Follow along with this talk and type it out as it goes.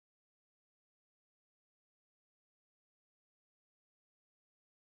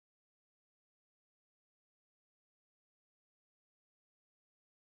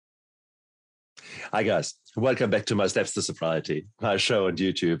Hi, guys. Welcome back to my Steps to Sobriety, my show on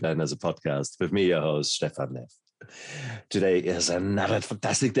YouTube and as a podcast with me, your host, Stefan Neff. Today is another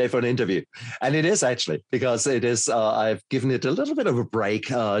fantastic day for an interview. And it is actually, because it is, I've given it a little bit of a break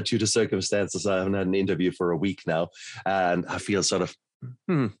due to circumstances. I haven't had an interview for a week now, and I feel sort of,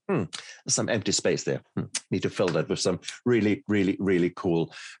 some empty space there. Need to fill that with some really, really, really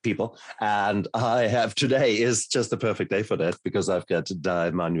cool people. And I have today is just the perfect day for that because I've got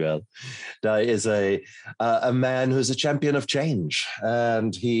Dai Manuel. Dai is a man who's a champion of change,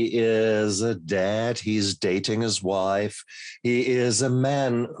 and he is a dad. He's dating his wife. He is a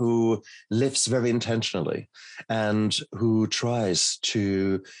man who lives very intentionally and who tries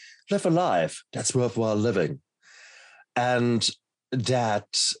to live a life that's worthwhile living. And that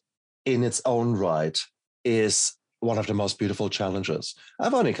in its own right is one of the most beautiful challenges.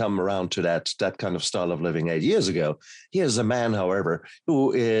 I've only come around to that kind of style of living 8 years ago. He is a man, however,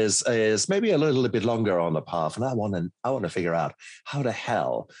 who is maybe a little bit longer on the path. And I want to figure out, how the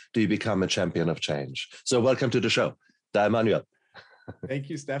hell do you become a champion of change? So welcome to the show, Dai Manuel. Thank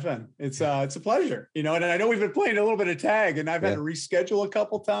you, Stefan. It's a pleasure, and I know we've been playing a little bit of tag, and I've had to reschedule a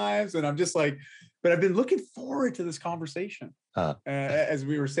couple times, and I'm just like, but I've been looking forward to this conversation. As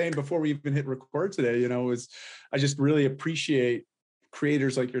we were saying before we even hit record today, I just really appreciate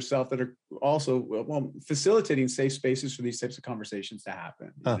creators like yourself that are also facilitating safe spaces for these types of conversations to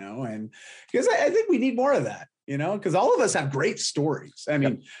happen, and because I think we need more of that, because all of us have great stories. I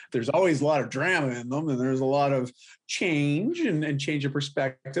mean, there's always a lot of drama in them, and there's a lot of change and change of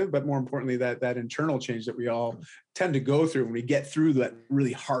perspective, but more importantly, that internal change that we all tend to go through when we get through that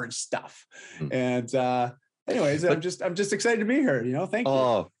really hard stuff. And anyways, I'm just excited to be here. Thank you.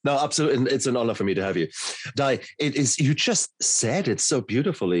 Oh, no, absolutely. It's an honor for me to have you. Dai, you just said it so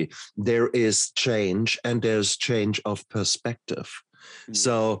beautifully. There is change and there's change of perspective.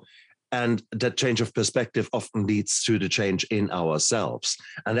 So, and that change of perspective often leads to the change in ourselves.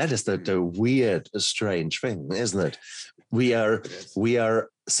 And that is the weird, strange thing, isn't it? We are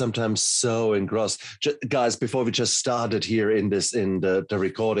sometimes so engrossed. Guys, before we just started here in the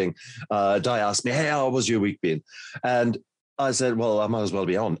recording, Dai asked me, hey, how was your week been? And I said, well, I might as well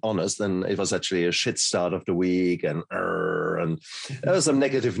be honest. And it was actually a shit start of the week. And there was some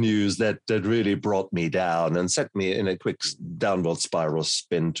negative news that really brought me down and set me in a quick downward spiral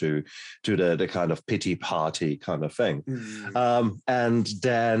spin to the kind of pity party kind of thing. And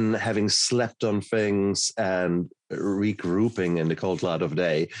then having slept on things and regrouping in the cold light of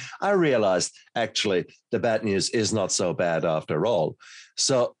day, I realized actually the bad news is not so bad after all.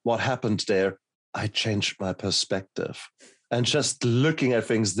 So what happened there? I changed my perspective. And just looking at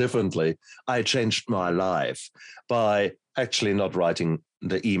things differently, I changed my life by actually not writing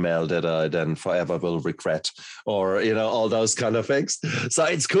the email that I then forever will regret, or, all those kind of things. So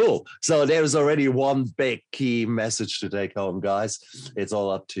it's cool. So there's already one big key message to take home, guys. It's all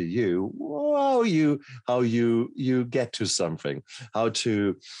up to you. How you get to something, how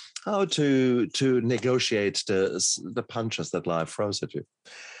to negotiate the punches that life throws at you.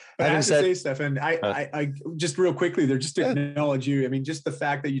 But I have to say, Stefan, I just real quickly there, just to acknowledge you. I mean, just the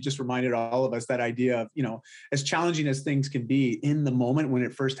fact that you just reminded all of us that idea of, as challenging as things can be in the moment when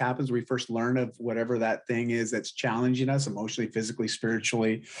it first happens, we first learn of whatever that thing is that's challenging us emotionally, physically,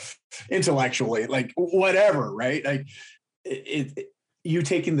 spiritually, intellectually, like whatever, right? Like you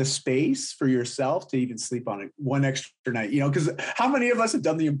taking the space for yourself to even sleep on it one extra night, because how many of us have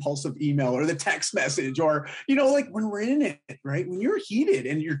done the impulsive email or the text message or, like when we're in it, right? When you're heated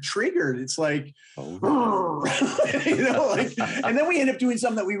and you're triggered, it's like, and then we end up doing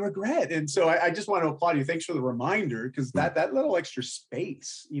something that we regret. And so I just want to applaud you. Thanks for the reminder, because that little extra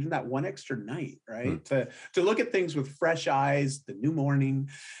space, even that one extra night, right? To look at things with fresh eyes, the new morning,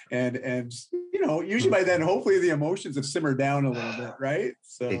 and usually by then, hopefully the emotions have simmered down a little bit, right?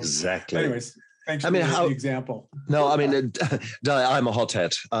 So exactly. Anyways, thanks for the example. No, I mean, I'm a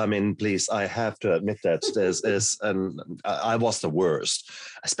hothead. I mean, please, I have to admit that I was the worst,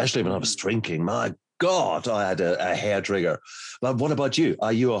 especially when I was drinking. My God, I had a hair trigger. But what about you?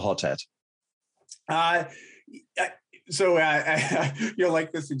 Are you a hothead? So you'll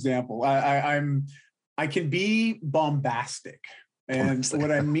like this example. I can be bombastic. And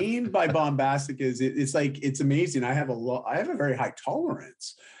what I mean by bombastic is it's amazing. I have a very high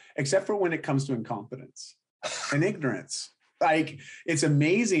tolerance, except for when it comes to incompetence and ignorance. Like, it's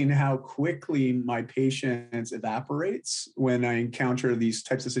amazing how quickly my patience evaporates when I encounter these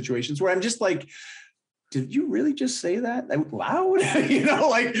types of situations where I'm just like, did you really just say that out loud?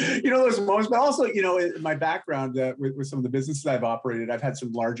 Those moments, but also, in my background with some of the businesses I've operated, I've had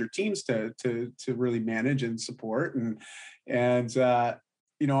some larger teams to really manage and support. And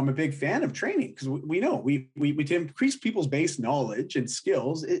I'm a big fan of training because we know we to increase people's base knowledge and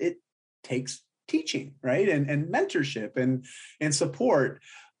skills, it takes teaching, right? And mentorship and support.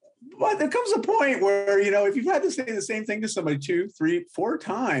 But there comes a point where, if you've had to say the same thing to somebody 2, 3, 4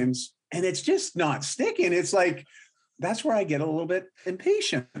 times, and it's just not sticking, it's like, that's where I get a little bit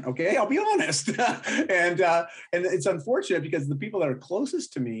impatient. Okay. I'll be honest. And it's unfortunate because the people that are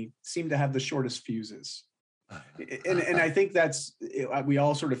closest to me seem to have the shortest fuses. And I think we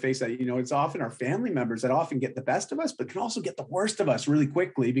all sort of face that, it's often our family members that often get the best of us, but can also get the worst of us really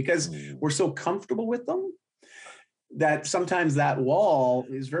quickly because we're so comfortable with them that sometimes that wall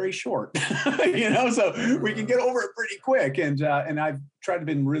is very short, so we can get over it pretty quick. And I've tried to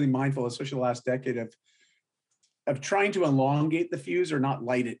be really mindful, especially the last decade, of trying to elongate the fuse or not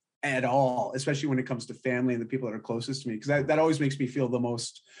light it at all, especially when it comes to family and the people that are closest to me, because that always makes me feel the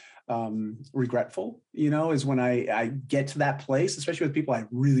most regretful, is when I get to that place, especially with people I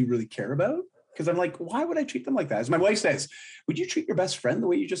really, really care about, because I'm like, why would I treat them like that? As my wife says, would you treat your best friend the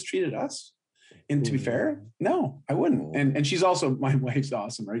way you just treated us? And to be fair, no, I wouldn't. And she's also, my wife's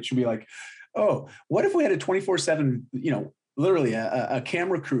awesome, right? She'll be like, oh, what if we had a 24/7, literally a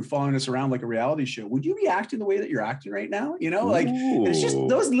camera crew following us around like a reality show? Would you be acting the way that you're acting right now? Like, it's just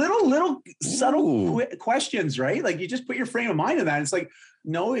those little subtle questions, right? Like, you just put your frame of mind in that. It's like,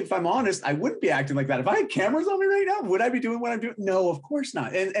 no, if I'm honest, I wouldn't be acting like that. If I had cameras on me right now, would I be doing what I'm doing? No, of course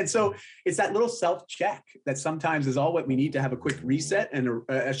not. And so it's that little self-check that sometimes is all what we need to have a quick reset and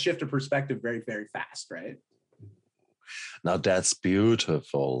a shift of perspective very, very fast, right? Now that's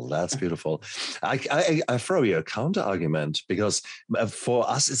beautiful. That's beautiful. I throw you a counter argument because for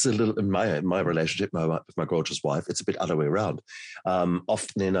us, it's a little in my relationship with my gorgeous wife. It's a bit other way around.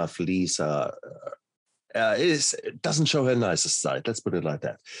 Often enough, Lisa doesn't show her nicest side. Let's put it like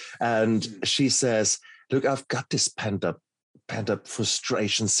that. And she says, "Look, I've got this pent up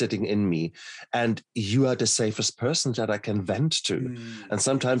frustration sitting in me, and you are the safest person that I can vent to. And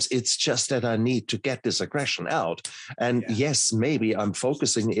sometimes it's just that I need to get this aggression out. And yes, maybe I'm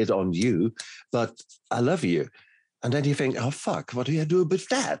focusing it on you, but I love you." And then you think, oh, fuck, what do you do with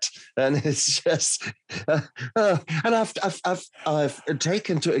that? And it's just, and I've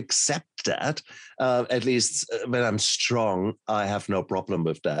taken to accept that, at least when I'm strong, I have no problem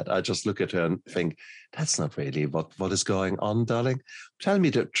with that. I just look at her and think, that's not really what is going on, darling. Tell me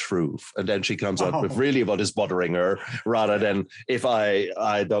the truth. And then she comes out with really what is bothering her, rather than if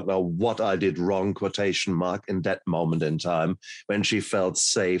I don't know what I did wrong, quotation mark, in that moment in time when she felt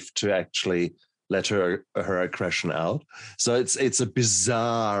safe to actually let her aggression out. So it's a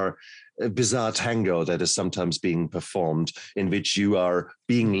bizarre tango that is sometimes being performed, in which you are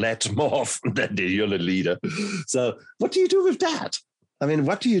being led more often than you're the leader. So what do you do with that? I mean,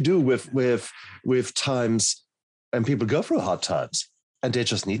 what do you do with times when people go through hard times and they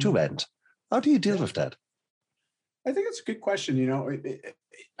just need to vent? How do you deal with that? I think it's a good question.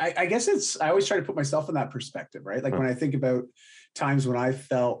 I guess I always try to put myself in that perspective, right? Like when I think about times when I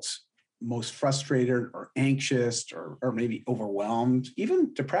felt most frustrated or anxious or maybe overwhelmed,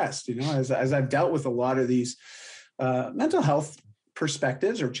 even depressed, as I've dealt with a lot of these mental health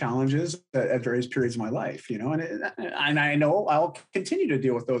perspectives or challenges at various periods of my life, and I know I'll continue to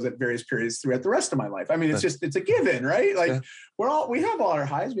deal with those at various periods throughout the rest of my life. I mean, it's a given, right? Like we have all our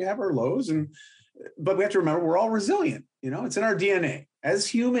highs, we have our lows, but we have to remember we're all resilient. It's in our DNA. As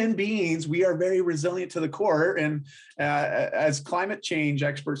human beings, we are very resilient to the core. And as climate change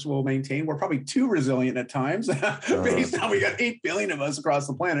experts will maintain, we're probably too resilient at times based on we got 8 billion of us across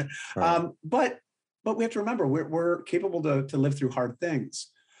the planet. But we have to remember we're capable to live through hard things.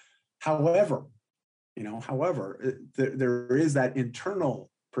 However, there is that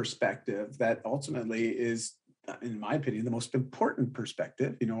internal perspective that ultimately is, in my opinion, the most important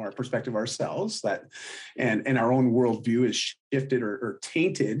perspective, our perspective ourselves, that and our own worldview is shifted or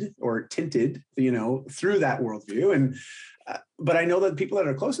tainted or tinted, through that worldview. And but I know that people that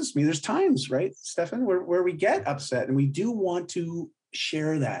are closest to me, there's times, right, Stefan, where we get upset and we do want to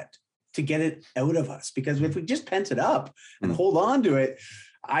share that to get it out of us, because if we just pent it up and hold on to it,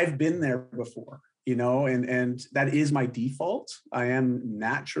 I've been there before. And that is my default. I am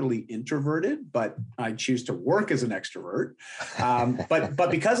naturally introverted, but I choose to work as an extrovert. But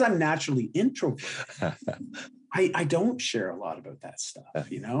because I'm naturally introverted, I don't share a lot about that stuff,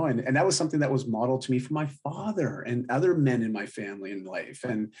 and that was something that was modeled to me from my father and other men in my family and life.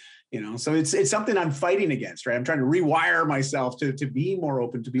 And, so it's something I'm fighting against, right? I'm trying to rewire myself to be more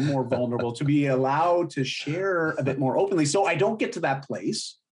open, to be more vulnerable, to be allowed to share a bit more openly. So I don't get to that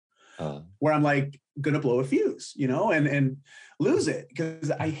place where I'm like, going to blow a fuse, and lose it,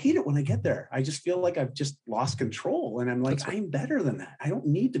 because I hate it when I get there. I just feel like I've just lost control, and I'm like, I'm better than that. I don't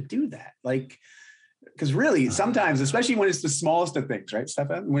need to do that. Like, because really sometimes, especially when it's the smallest of things, right,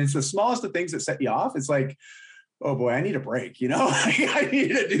 Stefan? When it's the smallest of things that set you off, it's like, oh boy, I need a break. I need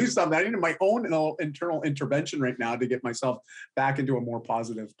to do something. I need my own internal intervention right now to get myself back into a more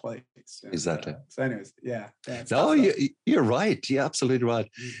positive place. And, exactly. So anyways, yeah. No, you're right. You're absolutely right.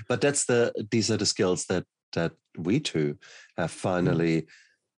 But these are the skills that we two have finally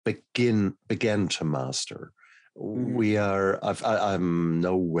began to master. I'm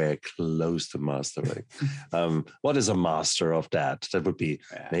nowhere close to mastering. What is a master of that? That would be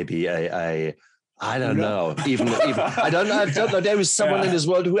maybe I don't know. Even I don't know. There is someone in this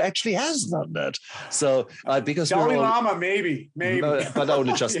world who actually has done that. So because Dalai Lama, maybe, but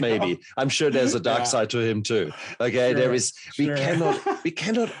only just maybe. I'm sure there's a dark side to him too. Okay, there is. We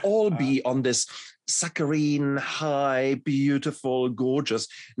cannot all be on this saccharine, high, beautiful, gorgeous.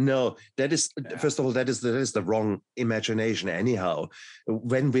 No, that is first of all, that is the wrong imagination. Anyhow,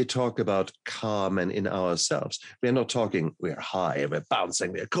 when we talk about calm and in ourselves, we're not talking we're high, we're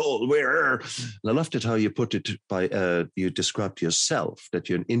bouncing, we're cool, we're. I loved it how you put it by you described yourself that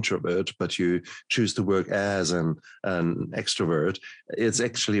you're an introvert, but you choose to work as an extrovert. It's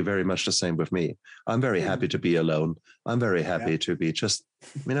actually very much the same with me. I'm very happy to be alone. I'm very happy to be just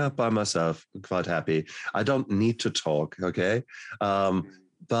by myself, quite happy. I don't need to talk, okay?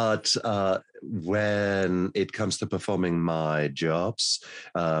 But when it comes to performing my jobs,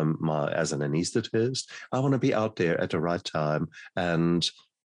 as an anesthetist, I want to be out there at the right time and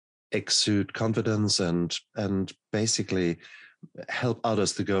exude confidence and basically help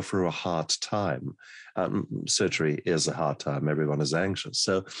others to go through a hard time. Surgery is a hard time. Everyone is anxious.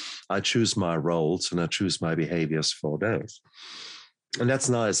 So I choose my roles and I choose my behaviors for those. And that's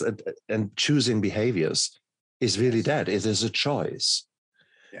nice. And choosing behaviors is really that. It is a choice.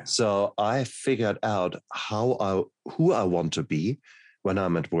 Yeah. So I figured out who I want to be when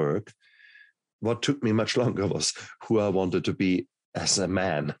I'm at work. What took me much longer was who I wanted to be as a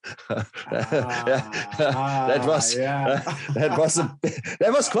man. That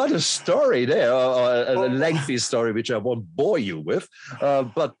was quite a story there, or a lengthy story, which I won't bore you with.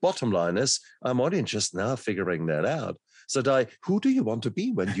 But bottom line is, I'm only just now figuring that out. So, Dai, who do you want to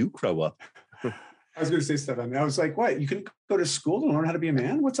be when you grow up? I was going to say stuff. I was like, "What? You can go to school to learn how to be a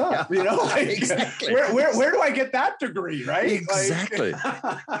man? What's up? Exactly. Where do I get that degree? Right? Exactly.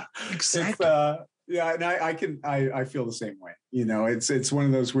 Exactly. And I feel the same way. It's one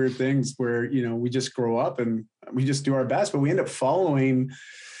of those weird things where we just grow up and we just do our best, but we end up following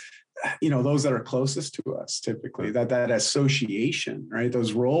those that are closest to us. Typically, that association, right?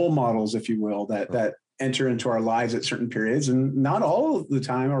 Those role models, if you will, that enter into our lives at certain periods, and not all of the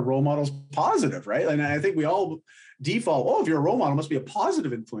time are role models positive, right? And I think we all default, if you're a role model, it must be a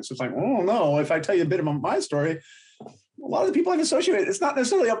positive influence. It's like, oh no, if I tell you a bit about my story, a lot of the people I've associated, it's not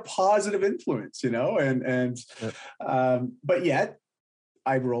necessarily a positive influence, but yet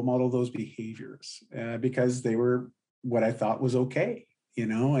I role model those behaviors because they were what I thought was okay,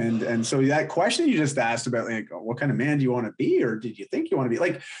 and so that question you just asked about, like, what kind of man do you want to be, or did you think you want to be?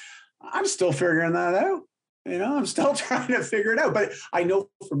 Like, I'm still figuring that out. I'm still trying to figure it out. But I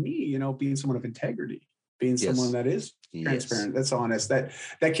know for me, being someone of integrity, being someone that is transparent, that's honest, that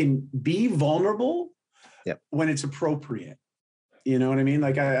can be vulnerable when it's appropriate. You know what I mean?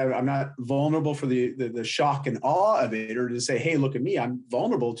 Like I'm not vulnerable for the shock and awe of it, or to say, hey, look at me. I'm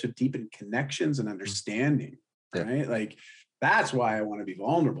vulnerable to deepen connections and understanding, right? Like, that's why I want to be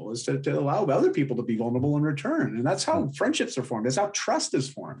vulnerable, is to allow other people to be vulnerable in return. And that's how friendships are formed. That's how trust is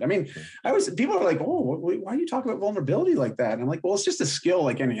formed. I mean, people are like, oh, why do you talk about vulnerability like that? And I'm like, well, it's just a skill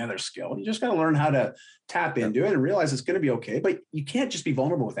like any other skill. You just got to learn how to tap into it and realize it's going to be okay. But you can't just be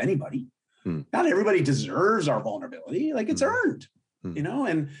vulnerable with anybody. Not everybody deserves our vulnerability. Like, it's earned, but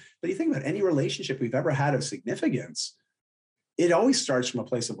you think about any relationship we've ever had of significance, it always starts from a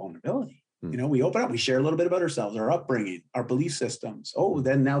place of vulnerability. We open up, we share a little bit about ourselves, our upbringing, our belief systems.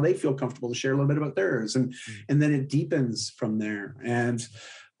 Then now they feel comfortable to share a little bit about theirs. And then it deepens from there. And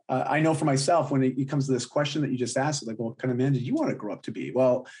I know for myself, when it comes to this question that you just asked, like, well, what kind of man did you want to grow up to be?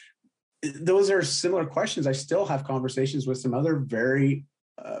 Well, those are similar questions. I still have conversations with some other very,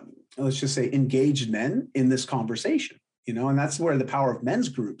 let's just say, engaged men in this conversation. And that's where the power of men's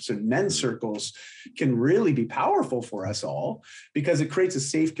groups and men's circles can really be powerful for us all, because it creates a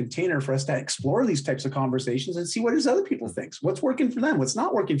safe container for us to explore these types of conversations and see what does other people think, what's working for them, what's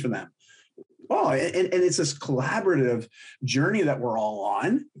not working for them. And it's this collaborative journey that we're all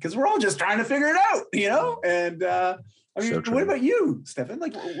on, because we're all just trying to figure it out, and I mean, what about you, Stefan?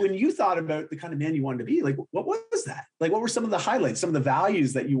 Like when you thought about the kind of man you wanted to be, like what was that? Like what were some of the highlights, some of the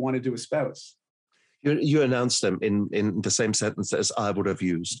values that you wanted to espouse? You announced them in the same sentence as I would have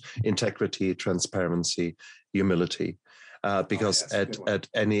used: integrity, transparency, humility. Because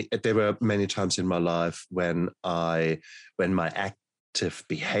there were many times in my life when my active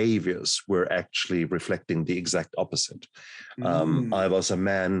behaviors were actually reflecting the exact opposite. I was a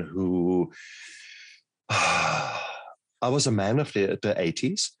man who I was a man of the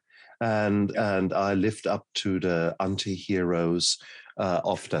 80s, and I lived up to the anti-heroes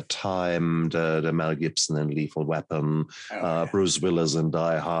of that time, the Mel Gibson and Lethal Weapon, Bruce Willis and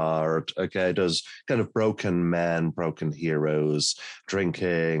Die Hard. Okay, those kind of broken men, broken heroes,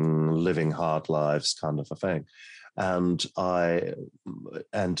 drinking, living hard lives, kind of a thing. And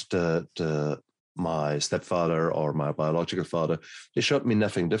my stepfather or my biological father, they showed me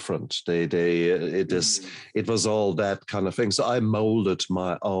nothing different. It was all that kind of thing. So I molded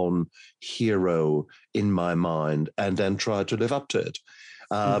my own hero in my mind and then tried to live up to it.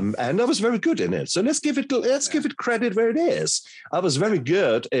 And I was very good in it. So let's give it credit where it is. I was very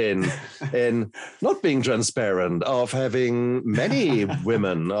good in not being transparent, of having many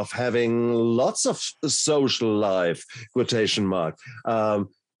women, of having lots of social life, quotation mark. And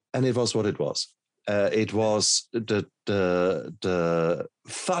it was what it was. It was the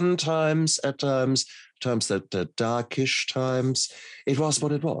fun times at times the darkish times. It was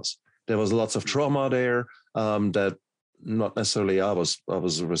what it was. There was lots of trauma there that not necessarily I was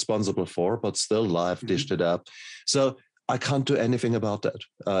responsible for, but still life dished it up. So I can't do anything about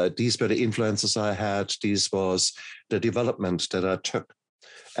that. These were the influences I had. These was the development that I took.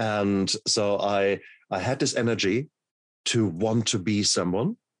 And so I had this energy to want to be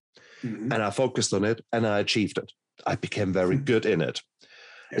someone. And I focused on it and I achieved it. I became very good in it.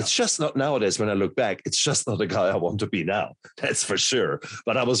 Yeah. It's just not nowadays when I look back, it's just not the guy I want to be now. That's for sure.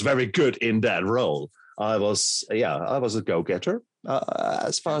 But I was very good in that role. I was a go-getter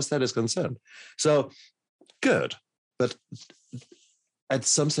as far as that is concerned. So good. But at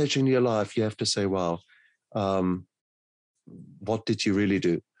some stage in your life, you have to say, well, what did you really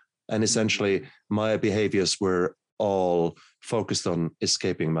do? And essentially, my behaviors were all focused on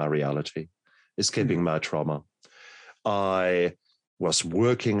escaping my reality, escaping my trauma. I was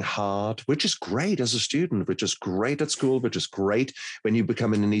working hard, which is great as a student, which is great at school, which is great when you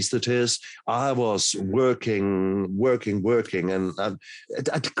become an anesthetist. I was working, and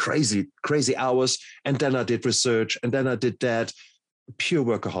I did crazy hours. And then I did research, and then I did that, pure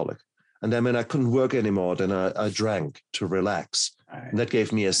workaholic. And then when I couldn't work anymore, then I drank to relax. Right. And that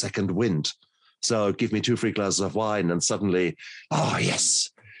gave me a second wind. So give me 2 free glasses of wine and suddenly, oh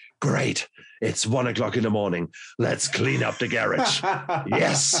yes, great. It's 1 o'clock in the morning. Let's clean up the garage.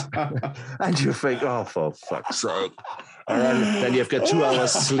 Yes. And you think, oh, for fuck's sake. And then you've got 2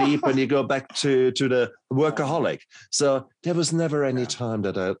 hours sleep and you go back to the workaholic. So there was never any time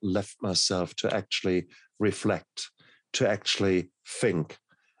that I left myself to actually reflect, to actually think.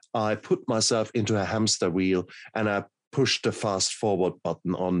 I put myself into a hamster wheel and I pushed the fast forward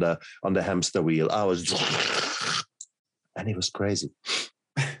button on the hamster wheel. I was, and it was crazy.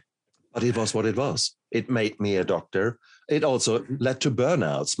 But it was what it was. It made me a doctor. It also led to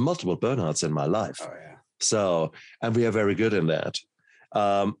burnouts, multiple burnouts in my life. Oh, yeah. So, and we are very good in that.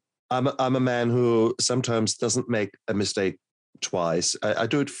 I'm a man who sometimes doesn't make a mistake twice. I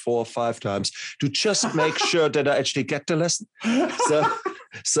do it 4 or 5 times to just make sure that I actually get the lesson.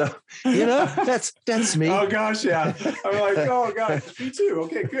 So that's me. Oh gosh, yeah. I'm like, oh gosh, me too.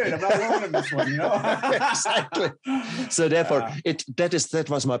 Okay, good. I'm not alone in this one, Exactly. So therefore, that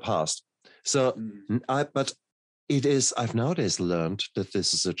was my past. So I've nowadays learned that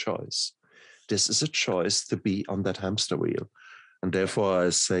this is a choice. This is a choice to be on that hamster wheel. And therefore I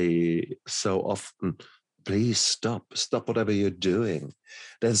say so often, please stop whatever you're doing.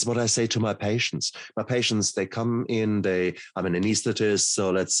 That's what I say to my patients. My patients, they come in, I'm an anesthetist, so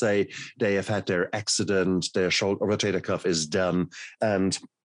let's say they have had their accident, their shoulder rotator cuff is done, and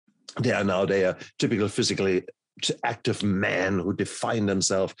they are typical physically active men who define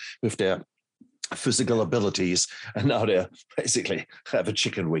themselves with their physical abilities, and now they basically have a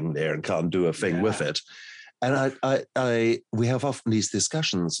chicken wing there and can't do a thing with it. And we have often these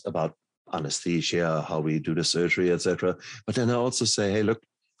discussions about anesthesia, how we do the surgery, etc. But then I also say, hey, look,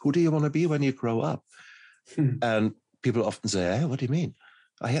 who do you want to be when you grow up? And people often say, hey, what do you mean?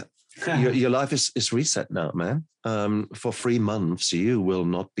 Your life is reset now, man. For 3 months, you will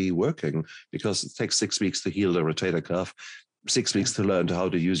not be working because it takes 6 weeks to heal the rotator cuff, 6 weeks to learn how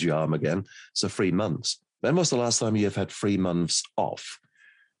to use your arm again. So 3 months. When was the last time you have had 3 months off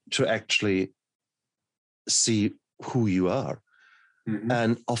to actually see who you are. Mm-hmm.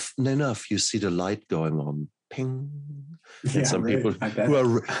 And often enough, you see the light going on, ping. And some people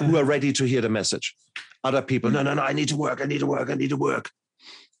who are ready to hear the message. Other people, no, I need to work. And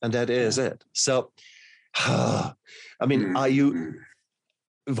that is it. So, I mean, are you...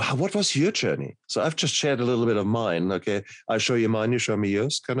 What was your journey? So I've just shared a little bit of mine. Okay, I show you mine, you show me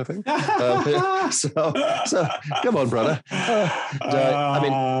yours, kind of thing. So come on, brother.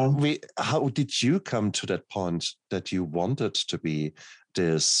 How did you come to that point that you wanted to be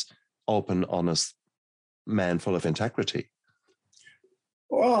this open, honest man full of integrity?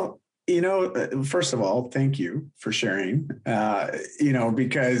 Well, first of all, thank you for sharing.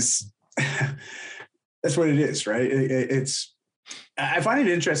 Because that's what it is, right? I find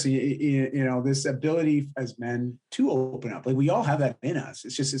it interesting, this ability as men to open up. Like, we all have that in us.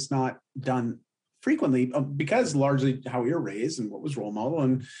 It's just, it's not done frequently because largely how we were raised and what was role model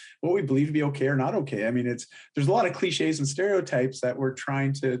and what we believe to be okay or not okay. I mean, there's a lot of cliches and stereotypes that we're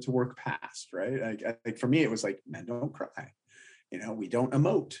trying to work past, right? Like for me, it was like, men don't cry. We don't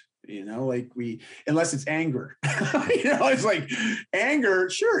emote. Unless it's anger. It's like anger.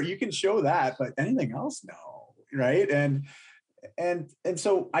 Sure, you can show that, but anything else, no, right? And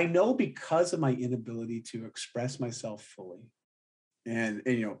so I know, because of my inability to express myself fully, and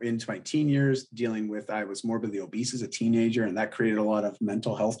into my teen years, I was morbidly obese as a teenager, and that created a lot of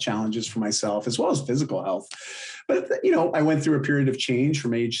mental health challenges for myself as well as physical health. But I went through a period of change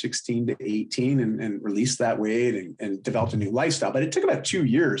from age 16 to 18 and released that weight and developed a new lifestyle. But it took about 2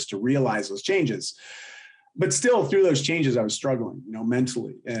 years to realize those changes. But still, through those changes, I was struggling,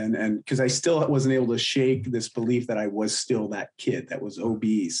 mentally, and because I still wasn't able to shake this belief that I was still that kid that was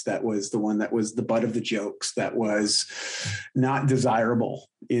obese, that was the one that was the butt of the jokes, that was not desirable,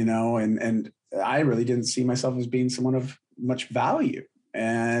 and I really didn't see myself as being someone of much value.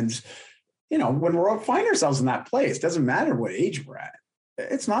 And when we find ourselves in that place, it doesn't matter what age we're at.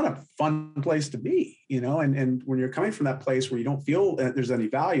 It's not a fun place to be, and when you're coming from that place where you don't feel that there's any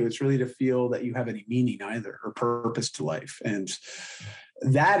value, it's really to feel that you have any meaning either, or purpose to life. And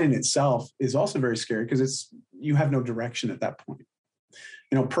that in itself is also very scary, because you have no direction at that point.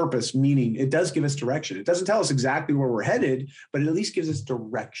 Purpose, meaning, it does give us direction. It doesn't tell us exactly where we're headed, but it at least gives us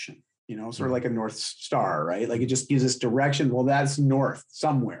direction, sort of like a North Star, right? Like, it just gives us direction. Well, that's north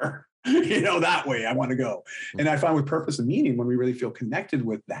somewhere. That way I want to go. And I find with purpose and meaning, when we really feel connected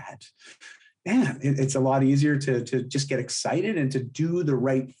with that, man, it's a lot easier to just get excited and to do the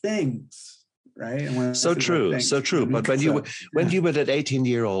right things. Right. And so true. But when you were that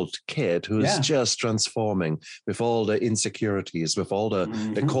 18-year-old kid who's just transforming with all the insecurities, with all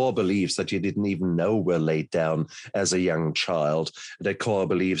the core beliefs that you didn't even know were laid down as a young child, the core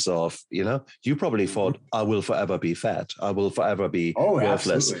beliefs of, you probably thought, I will forever be fat. I will forever be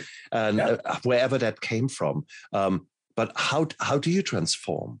worthless. Absolutely. And wherever that came from. But how do you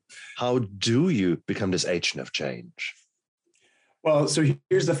transform? How do you become this agent of change? Well, so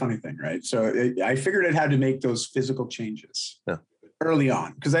here's the funny thing, right? So I figured out how to make those physical changes early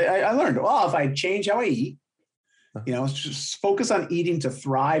on, because I learned, if I change how I eat, just focus on eating to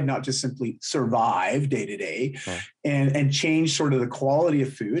thrive, not just simply survive day to day, and change sort of the quality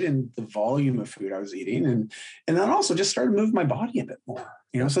of food and the volume of food I was eating. And then also just started to move my body a bit more,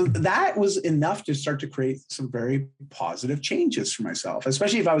 so that was enough to start to create some very positive changes for myself,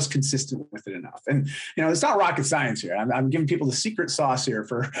 especially if I was consistent with it enough. And, it's not rocket science here. I'm giving people the secret sauce here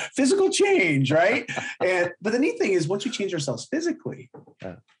for physical change, right? But the neat thing is, once we change ourselves physically,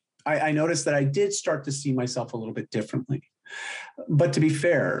 I noticed that I did start to see myself a little bit differently. But to be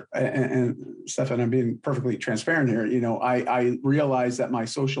fair, and Stefan, I'm being perfectly transparent here, I realized that my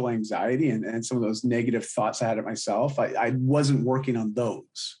social anxiety and some of those negative thoughts I had of myself, I wasn't working on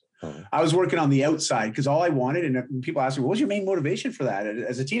those. I was working on the outside, because all I wanted, and people ask me, what was your main motivation for that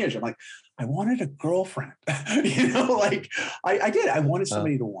as a teenager? I'm like, I wanted a girlfriend, I did. I wanted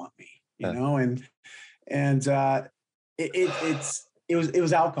somebody to want me, It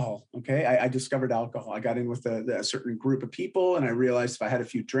was alcohol. Okay. I discovered alcohol. I got in with a certain group of people, and I realized if I had a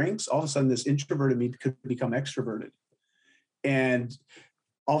few drinks, all of a sudden this introverted me could become extroverted. And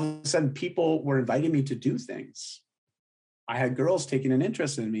all of a sudden people were inviting me to do things. I had girls taking an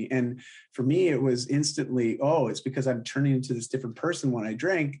interest in me. And for me, it was instantly, it's because I'm turning into this different person when I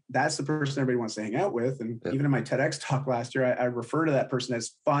drink. That's the person everybody wants to hang out with. And even in my TEDx talk last year, I refer to that person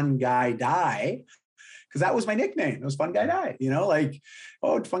as Fun Guy Di, because that was my nickname. It was Fun Guy Di,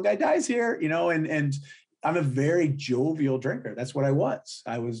 Fun Guy Di's here, and I'm a very jovial drinker. That's what I was.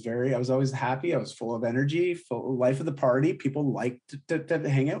 I was always happy. I was full of energy, full of life of the party. People liked to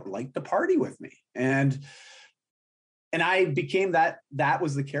hang out, liked to party with me. And I became that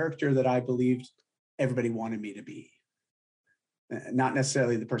was the character that I believed everybody wanted me to be. Not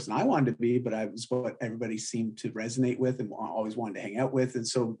necessarily the person I wanted to be, but I was what everybody seemed to resonate with and always wanted to hang out with. And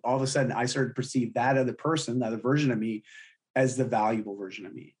so all of a sudden I started to perceive that other person, that other version of me, as the valuable version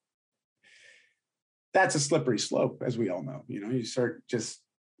of me. That's a slippery slope, as we all know. You start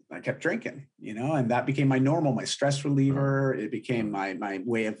I kept drinking, and that became my normal, my stress reliever. It became my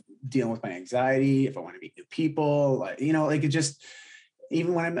way of dealing with my anxiety. If I want to meet new people, it just,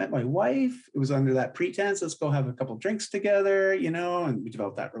 even when I met my wife, it was under that pretense, let's go have a couple of drinks together, and we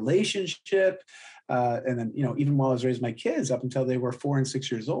developed that relationship. And then, even while I was raising my kids up until they were 4 and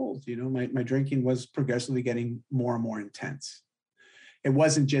 6 years old, my drinking was progressively getting more and more intense. It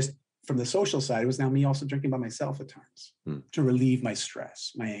wasn't just from the social side, it was now me also drinking by myself at times to relieve my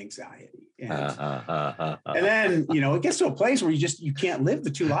stress, my anxiety. And then, it gets to a place where you can't live the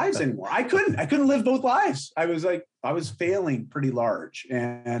two lives anymore. I couldn't live both lives. I was failing pretty large.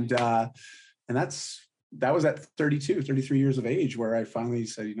 And that was at 32, 33 years of age, where I finally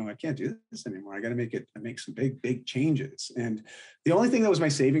said, I can't do this anymore. I got to make some big changes. And the only thing that was my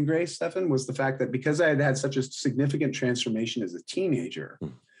saving grace, Stefan, was the fact that because I had had such a significant transformation as a teenager,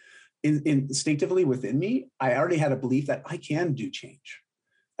 instinctively within me, I already had a belief that I can do change.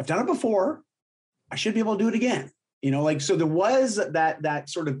 I've done it before. I should be able to do it again. So there was that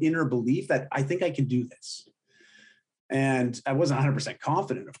sort of inner belief that I think I can do this. And I wasn't 100%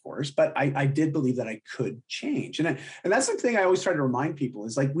 confident, of course, but I did believe that I could change. And that's the thing I always try to remind people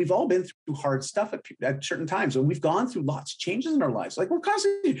is we've all been through hard stuff at certain times. And we've gone through lots of changes in our lives. We're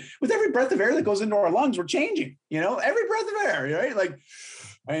constantly, with every breath of air that goes into our lungs, we're changing, every breath of air, right?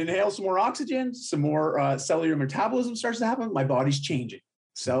 I inhale some more oxygen, some more cellular metabolism starts to happen. My body's changing.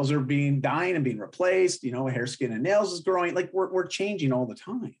 Cells are dying and being replaced. Hair, skin, and nails is growing. We're changing all the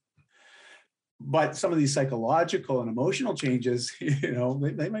time. But some of these psychological and emotional changes,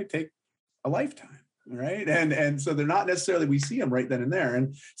 they might take a lifetime, right? And so they're not necessarily, we see them right then and there.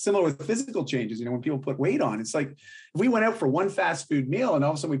 And similar with physical changes, when people put weight on, it's like if we went out for one fast food meal and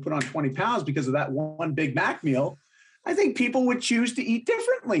all of a sudden we put on 20 pounds because of that one Big Mac meal, I think people would choose to eat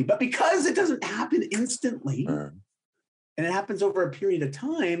differently. But because it doesn't happen instantly, and it happens over a period of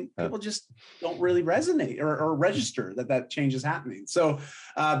time, people just don't really resonate or register that change is happening. So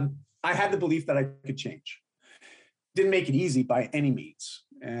I had the belief that I could change. Didn't make it easy by any means.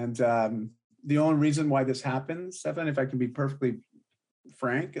 And the only reason why this happened, Stefan, if I can be perfectly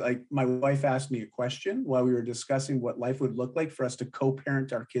frank, my wife asked me a question while we were discussing what life would look like for us to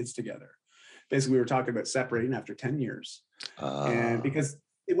co-parent our kids together. Basically, we were talking about separating after 10 years. And because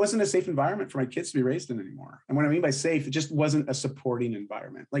it wasn't a safe environment for my kids to be raised in anymore. And what I mean by safe, it just wasn't a supporting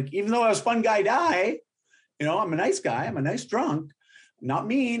environment. Even though I was fun guy die, I'm a nice guy, I'm a nice drunk, I'm not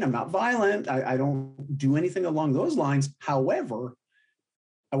mean, I'm not violent, I don't do anything along those lines. However,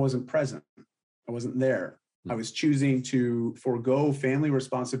 I wasn't present. I wasn't there. I was choosing to forego family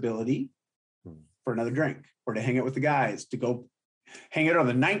responsibility for another drink or to hang out with the guys, to go hang out on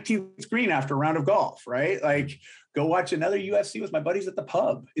the 19th green after a round of golf, right? Go watch another UFC with my buddies at the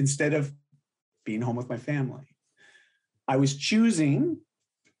pub instead of being home with my family. I was choosing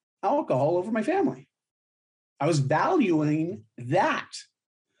alcohol over my family. I was valuing that,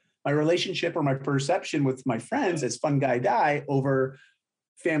 my relationship or my perception with my friends as fun guy die over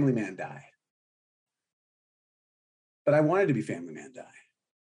family man die. But I wanted to be family man die.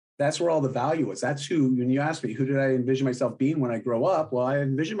 That's where all the value was. That's who, when you ask me, who did I envision myself being when I grow up? Well, I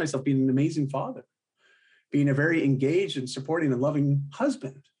envisioned myself being an amazing father, being a very engaged and supporting and loving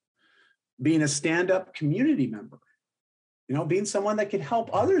husband, being a stand-up community member, being someone that could help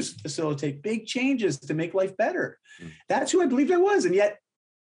others facilitate big changes to make life better. That's who I believed I was. And yet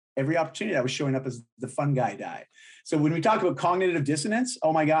every opportunity I was showing up as the fun guy die. So when we talk about cognitive dissonance,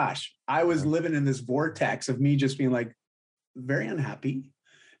 oh my gosh, I was living in this vortex of me just being very unhappy,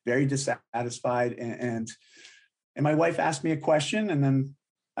 very dissatisfied. And my wife asked me a question, and then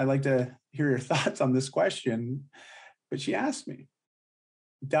I'd like to hear your thoughts on this question. But she asked me,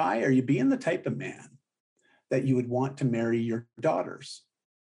 Di, are you being the type of man that you would want to marry your daughters?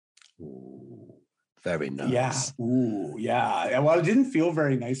 Ooh, very nice. Yeah. Ooh, yeah. Well, it didn't feel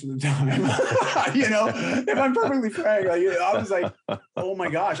very nice at the time. If I'm perfectly frank, I was like, oh my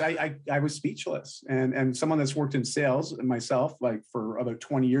gosh, I was speechless. And someone that's worked in sales and myself, for about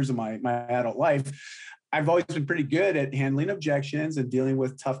 20 years of my adult life, I've always been pretty good at handling objections and dealing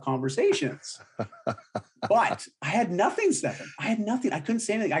with tough conversations. But I had nothing, Stefan. I had nothing. I couldn't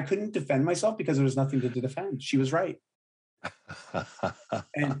say anything. I couldn't defend myself because there was nothing to defend. She was right.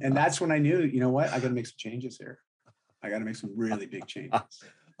 And that's when I knew, I got to make some changes here. I got to make some really big changes.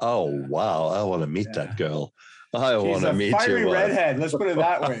 Oh, wow. I want to meet that girl. I want to meet you. Fiery redhead. Let's put it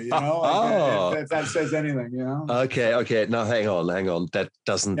that way. Like, if that says anything, Okay. Now, hang on. That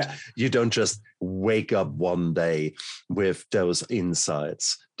doesn't. Yeah. You don't just wake up one day with those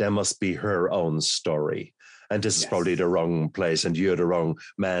insights. There must be her own story. And this is probably the wrong place, and you're the wrong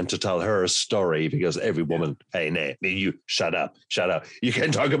man to tell her story, because every woman, hey, nay, you shut up. You can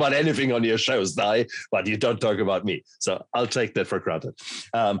talk about anything on your shows, Di, but you don't talk about me. So I'll take that for granted.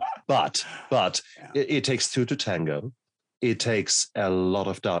 But it takes two to tango. It takes a lot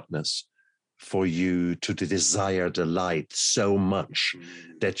of darkness for you to desire the light so much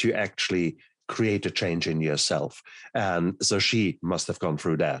that you actually create a change in yourself. And so she must have gone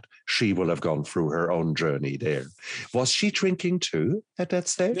through that. She will have gone through her own journey there. Was she drinking too at that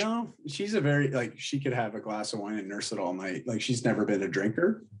stage? No, she's a very, she could have a glass of wine and nurse it all night. Like, she's never been a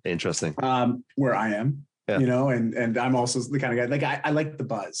drinker. Interesting. Where I am, and I'm also the kind of guy, like, I like the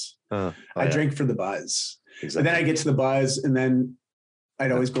buzz. I drink for the buzz. Exactly. And then I get to the buzz, and then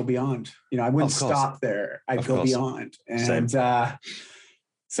I'd always go beyond. I wouldn't stop there. I'd go beyond. And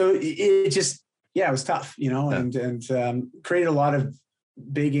so it just, it was tough, and created a lot of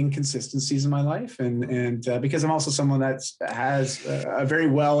big inconsistencies in my life. And because I'm also someone that has a very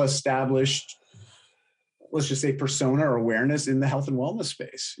well-established, let's just say, persona or awareness in the health and wellness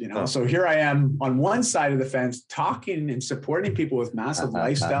space, So here I am on one side of the fence, talking and supporting people with massive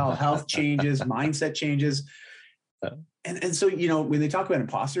lifestyle, health changes, mindset changes. And so, when they talk about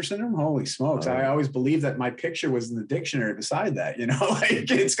imposter syndrome, holy smokes, I always believed that my picture was in the dictionary beside that, like,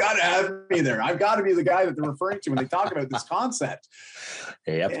 it's got to have me there. I've got to be the guy that they're referring to when they talk about this concept.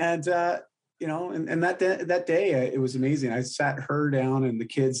 Yep. And, and that day, it was amazing. I sat her down and the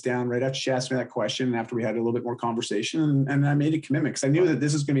kids down right after she asked me that question, and after we had a little bit more conversation, and I made a commitment, because I knew that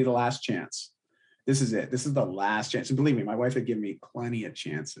this is going to be the last chance. This is it. This is the last chance. And believe me, my wife had given me plenty of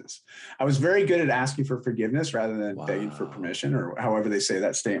chances. I was very good at asking for forgiveness rather than begging for permission, or however they say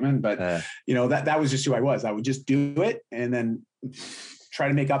that statement. But, that was just who I was. I would just do it and then try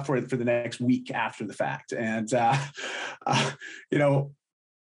to make up for it for the next week after the fact. And, I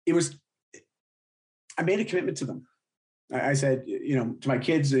made a commitment to them. I said, to my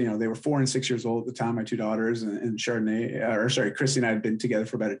kids, they were 4 and 6 years old at the time, my 2 daughters, and Christy and I had been together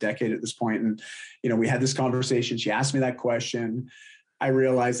for about a decade at this point. And, we had this conversation. She asked me that question. I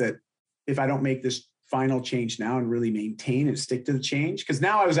realized that if I don't make this final change now and really maintain and stick to the change, because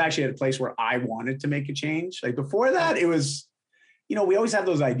now I was actually at a place where I wanted to make a change. Like, before that, it was, we always have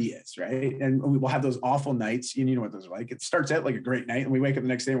those ideas, right? And we will have those awful nights. You know what those are like. It starts out like a great night, and we wake up the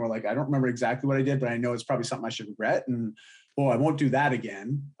next day and we're like, I don't remember exactly what I did, but I know it's probably something I should regret. And, I won't do that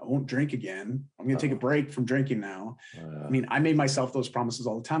again. I won't drink again. I'm going to take a break from drinking now. I made myself those promises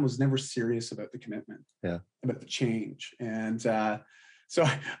all the time. I was never serious about the commitment, about the change. And so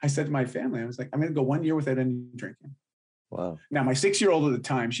I said to my family, I was like, I'm going to go 1 year without any drinking. Wow. Now, my 6-year-old at the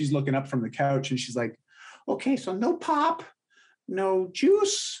time, she's looking up from the couch and she's like, okay, so no pop, no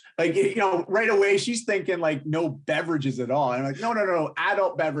juice, like, right away she's thinking like no beverages at all. And I'm like, no,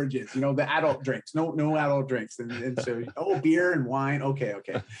 adult beverages, the adult drinks, no adult drinks. And so, beer and wine. Okay.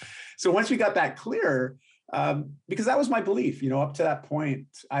 So once we got that clear, because that was my belief, up to that point,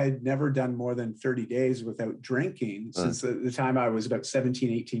 I had never done more than 30 days without drinking since the time I was about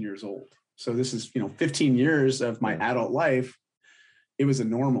 17, 18 years old. So this is, 15 years of my adult life. It was a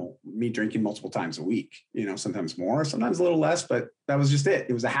normal, me drinking multiple times a week, sometimes more, sometimes a little less, but that was just it.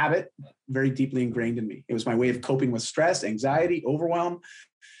 It was a habit very deeply ingrained in me. It was my way of coping with stress, anxiety, overwhelm.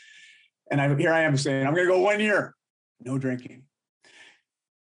 And here I am saying, I'm going to go 1 year, no drinking.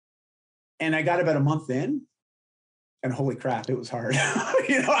 And I got about a month in, and holy crap, it was hard.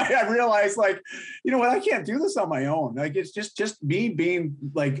 I realized, like, what, I can't do this on my own. Like, it's just me being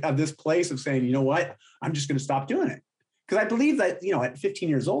like at this place of saying, you know what, I'm just going to stop doing it. Because I believe that, at 15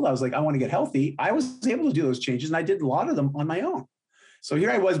 years old, I was like, I want to get healthy. I was able to do those changes, and I did a lot of them on my own. So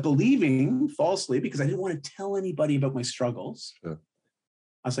here I was believing falsely, because I didn't want to tell anybody about my struggles. Sure.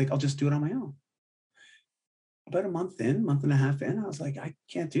 I was like, I'll just do it on my own. About a month and a half in, I was like, I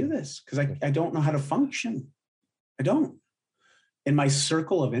can't do this because I don't know how to function. I don't. In my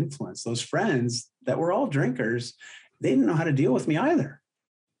circle of influence, those friends that were all drinkers, they didn't know how to deal with me either.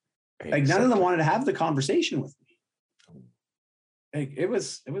 Exactly. Like, none of them wanted to have the conversation with me. Like, it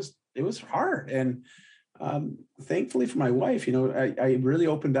was hard. And thankfully for my wife, I really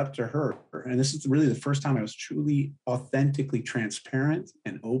opened up to her. And this is really the first time I was truly, authentically transparent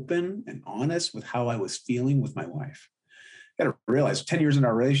and open and honest with how I was feeling with my wife. I got to realize 10 years in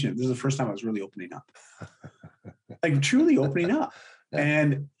our relationship, this is the first time I was really opening up, like truly opening up.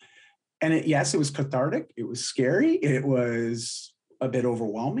 Yeah. And yes, it was cathartic. It was scary. It was a bit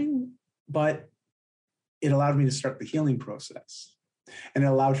overwhelming, but it allowed me to start the healing process. And I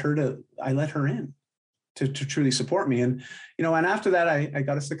let her in to truly support me. And, and after that, I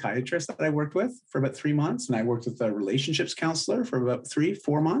got a psychiatrist that I worked with for about 3 months. And I worked with a relationships counselor for about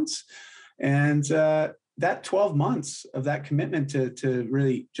 3-4 months. And that 12 months of that commitment to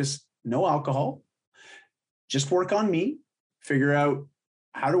really just no alcohol, just work on me, figure out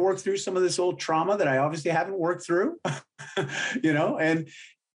how to work through some of this old trauma that I obviously haven't worked through, and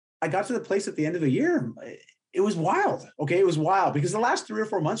I got to the place at the end of the year. It was wild. Okay. It was wild because the last 3 or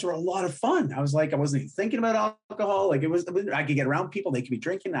 4 months were a lot of fun. I was like, I wasn't even thinking about alcohol. Like I could get around people. They could be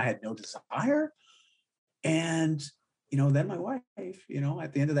drinking. I had no desire. And, then my wife, at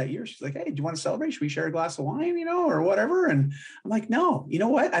the end of that year, she's like, hey, do you want to celebrate? Should we share a glass of wine, or whatever? And I'm like, no, you know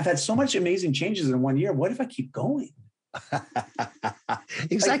what? I've had so much amazing changes in 1 year. What if I keep going?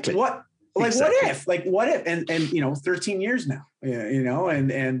 Exactly. What if? And 13 years now,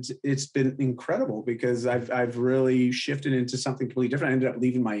 and it's been incredible because I've really shifted into something completely different. I ended up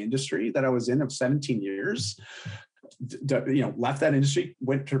leaving my industry that I was in of 17 years, left that industry,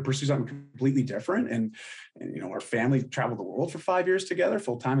 went to pursue something completely different. And our family traveled the world for 5 years together,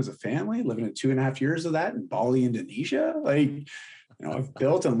 full time as a family, living in 2.5 years of that in Bali, Indonesia. I've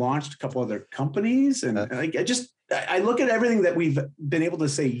built and launched a couple other companies, and I look at everything that we've been able to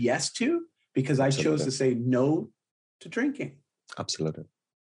say yes to because I chose to say no to drinking. Absolutely.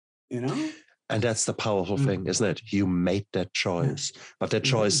 And that's the powerful thing, isn't it? You made that choice, but that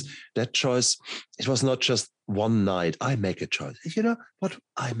choice, it was not just one night. I make a choice. What?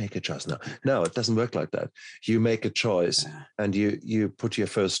 I make a choice. No, it doesn't work like that. You make a choice and you put your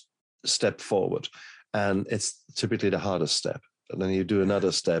first step forward, and it's typically the hardest step. And then you do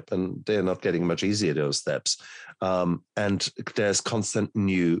another step, and they're not getting much easier, those steps. And there's constant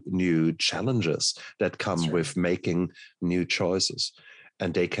new challenges that come with making new choices.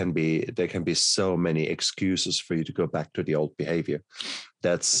 And they can be so many excuses for you to go back to the old behavior.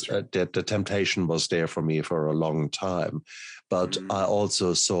 That's the temptation was there for me for a long time. But I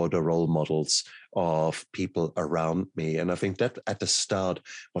also saw the role models of people around me. And I think that at the start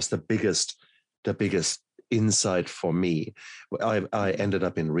was the biggest insight for me. I ended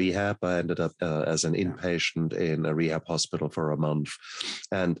up in rehab. I ended up as an inpatient in a rehab hospital for a month.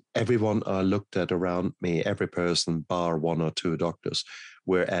 And everyone I looked at around me, every person bar 1 or 2 doctors,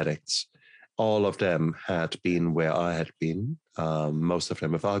 were addicts. All of them had been where I had been, most of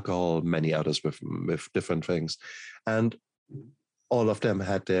them with alcohol, many others with different things. And all of them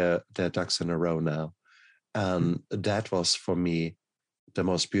had their ducks in a row now. And that was for me the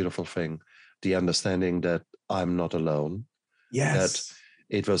most beautiful thing. The understanding that I'm not alone. Yes.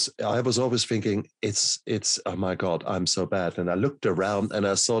 I was always thinking it's, oh my God, I'm so bad. And I looked around and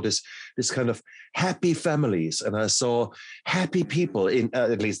I saw this kind of happy families, and I saw happy people in,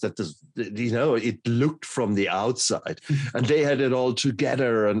 at least that, it looked from the outside, and they had it all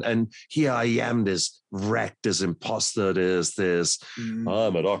together. And here I am, this wreck, this imposter, this,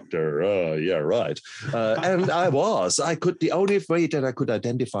 I'm a doctor. Yeah, right. And the only way that I could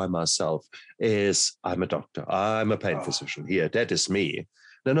identify myself is I'm a doctor. I'm a pain physician here. That is me.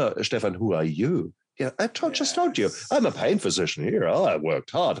 No, Stefan, who are you? Yeah, just told you, I'm a pain physician here. Oh, I worked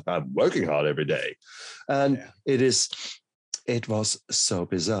hard. I'm working hard every day. And it was so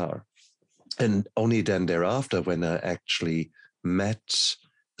bizarre. And only then thereafter, when I actually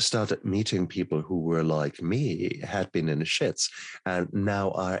started meeting people who were like me, had been in the shits, and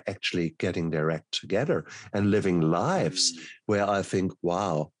now are actually getting their act together and living lives where I think,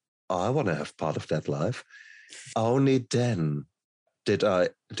 wow, I want to have part of that life. Only then did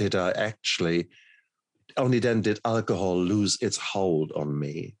alcohol lose its hold on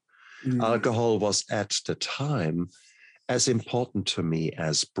me. Alcohol was at the time as important to me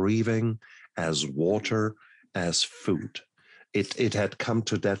as breathing, as water, as food. It had come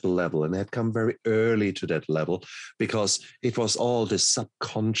to that level, and had come very early to that level, because it was all this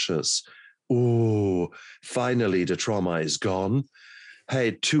subconscious, finally the trauma is gone.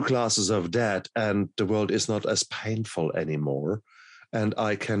 Hey, 2 glasses of that and the world is not as painful anymore. And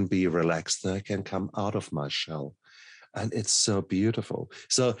I can be relaxed, and I can come out of my shell. And it's so beautiful.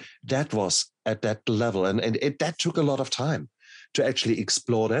 So that was at that level. And that took a lot of time to actually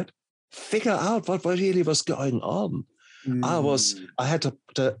explore that, figure out what really was going on. I had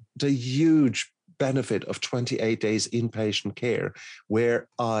the huge benefit of 28 days inpatient care, where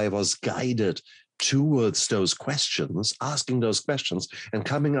I was guided towards those questions, asking those questions and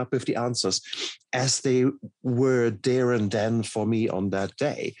coming up with the answers as they were there and then for me on that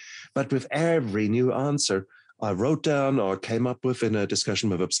day. But with every new answer, I wrote down or came up with in a discussion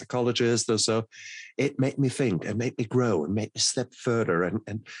with a psychologist or so, it made me think and made me grow and made me step further.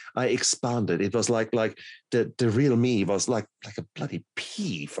 And I expanded. It was like the real me was like a bloody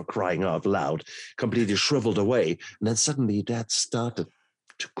pea, for crying out loud, completely shriveled away. And then suddenly that started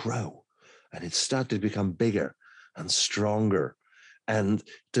to grow, and it started to become bigger and stronger. And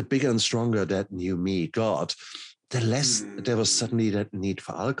the bigger and stronger that new me got, the less there was suddenly that need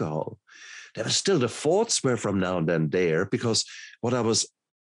for alcohol. There was still the thoughts were from now and then there, because what I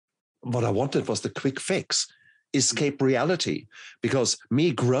wanted was the quick fix, escape reality. Because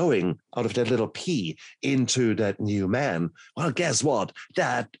me growing out of that little pea into that new man, well, guess what?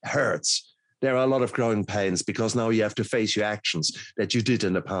 That hurts. There are a lot of growing pains, because now you have to face your actions that you did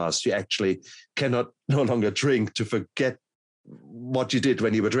in the past. You actually cannot no longer drink to forget what you did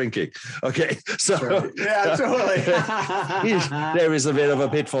when you were drinking. Okay, so right. Yeah, totally. there is a bit of a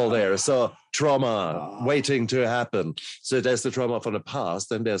pitfall there. So trauma waiting to happen. So there's the trauma from the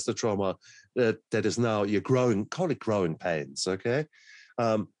past, and there's the trauma that is now you're growing. Call it growing pains. Okay,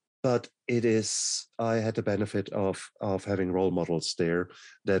 but it is. I had the benefit of having role models there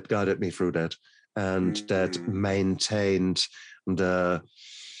that guided me through that, and that maintained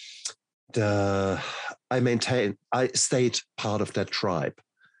I stayed part of that tribe.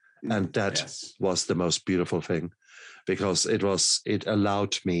 And that was the most beautiful thing, because it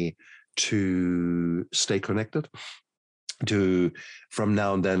allowed me to stay connected, to from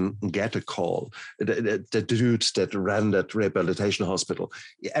now and then get a call. The dudes that ran that rehabilitation hospital,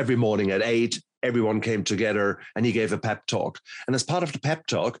 every morning at 8, everyone came together and he gave a pep talk. And as part of the pep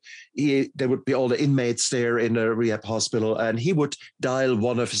talk, there would be all the inmates there in the rehab hospital, and he would dial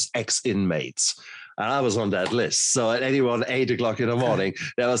one of his ex-inmates. And I was on that list. So at anyone 8 o'clock in the morning,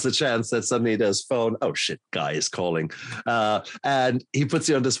 there was a chance that suddenly there's phone. Oh shit, guy is calling. And he puts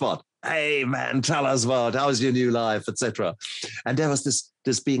you on the spot. Hey man, tell us how's your new life, etc. And there was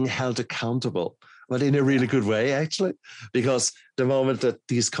this being held accountable, but in a really good way, actually, because the moment that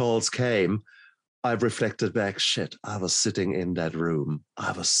these calls came, I reflected back, shit, I was sitting in that room.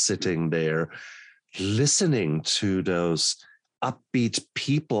 I was sitting there listening to those upbeat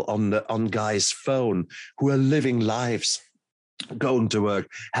people on Guy's phone who are living lives, going to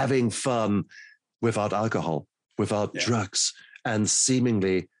work, having fun without alcohol, without drugs, and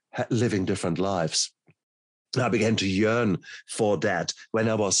seemingly living different lives. I began to yearn for that when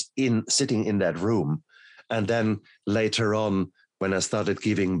I was sitting in that room. And then later on, when I started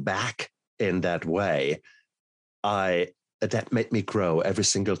giving back in that way, that made me grow every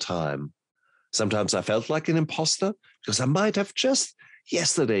single time. Sometimes I felt like an imposter, because I might have just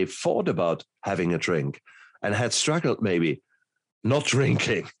yesterday thought about having a drink and had struggled maybe not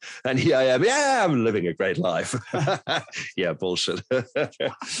drinking. And here I am, I'm living a great life. Yeah, bullshit.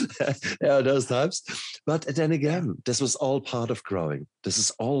 There are those times. But then again, this was all part of growing. This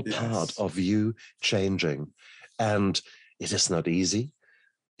is all part of you changing. And it is not easy.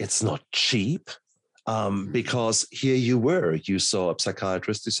 It's not cheap. Because here you saw a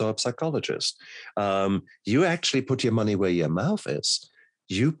psychiatrist, you saw a psychologist. You actually put your money where your mouth is.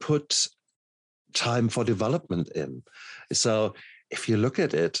 You put time for development in. So if you look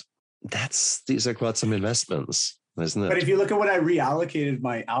at it, these are quite some investments, isn't it? But if you look at what I reallocated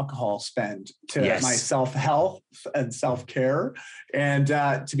my alcohol spend to my self-health and self-care, and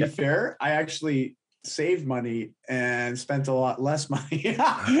to be fair, I actually saved money and spent a lot less money.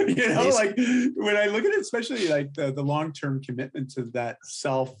 Like when I look at it, especially like the long-term commitment to that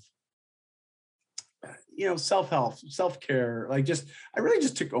self-help, self-care, I really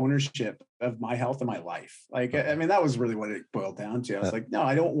just took ownership of my health and my life. Like, I mean, that was really what it boiled down to. I was like, no,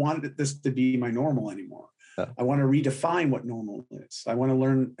 I don't want this to be my normal anymore. I want to redefine what normal is. I want to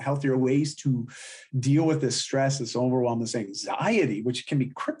learn healthier ways to deal with this stress, this overwhelm, this anxiety, which can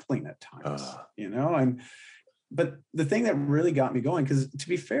be crippling at times, but the thing that really got me going, because to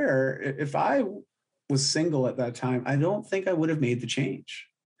be fair, if I was single at that time, I don't think I would have made the change.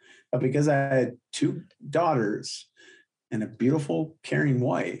 But because I had 2 daughters and a beautiful, caring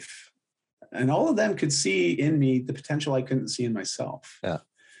wife, and all of them could see in me the potential I couldn't see in myself. Yeah.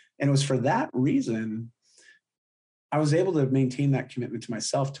 And it was for that reason I was able to maintain that commitment to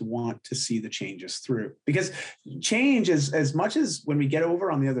myself to want to see the changes through. Because change is, as much as when we get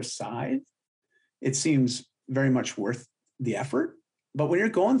over on the other side, it seems very much worth the effort. But when you're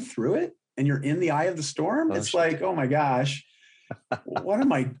going through it and you're in the eye of the storm, it's like, oh my gosh, what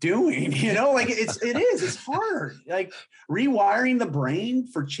am I doing? It's hard. Like rewiring the brain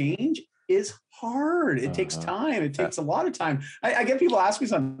for change is hard. It takes time. It takes a lot of time. I get people ask me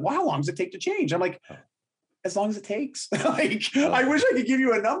something, well, how long does it take to change? I'm like, as long as it takes. I wish I could give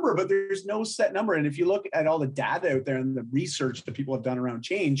you a number, but there's no set number. And if you look at all the data out there and the research that people have done around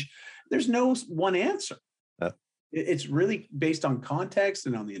change, there's no one answer. It's really based on context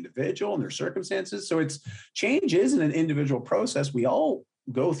and on the individual and their circumstances. So change isn't an individual process. We all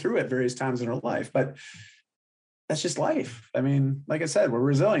go through it various times in our life, but that's just life. I mean, like I said, we're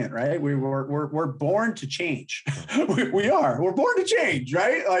resilient, right? We're born to change. We're born to change,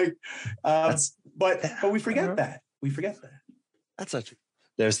 right? But we forget that. We forget that. That's actually,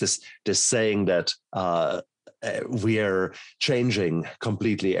 there's this saying that we are changing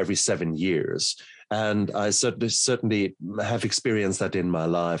completely every 7 years. And I certainly have experienced that in my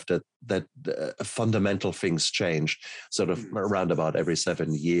life, that fundamental things change sort of around about every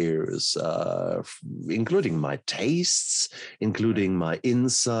 7 years, including my tastes, including my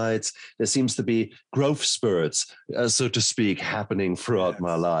insights. There seems to be growth spurts, so to speak, happening throughout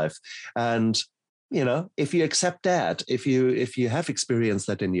my life. And if you accept that, if you have experienced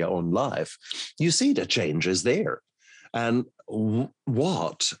that in your own life, you see the change is there. And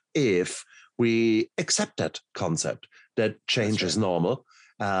what if we accept that concept that change is normal,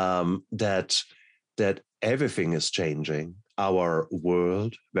 that everything is changing, our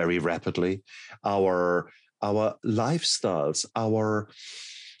world very rapidly, our lifestyles, our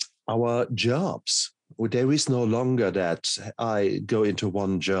jobs. There is no longer that I go into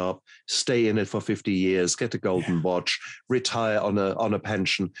one job, stay in it for 50 years, get a golden watch, retire on a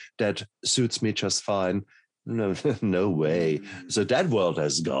pension that suits me just fine. No way. So that world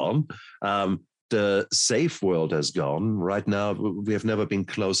has gone. The safe world has gone. Right now, we have never been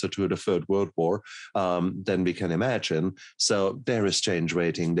closer to the Third World War than we can imagine. So there is change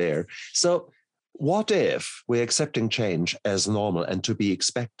waiting there. So what if we're accepting change as normal and to be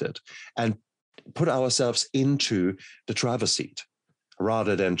expected and put ourselves into the driver's seat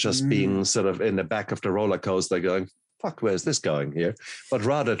rather than just being sort of in the back of the roller coaster going, fuck, where's this going here? But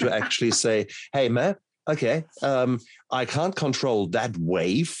rather to actually say, hey, man, okay, I can't control that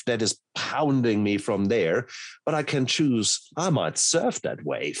wave that is pounding me from there, but I can choose, I might surf that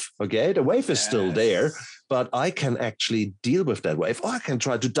wave, okay? The wave is still there, but I can actually deal with that wave, or I can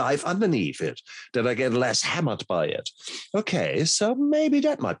try to dive underneath it, that I get less hammered by it. Okay, so maybe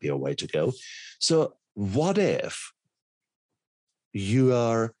that might be a way to go. So what if you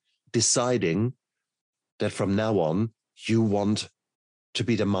are deciding that from now on, you want to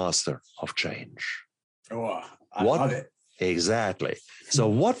be the master of change? Oh, I love it. Exactly. So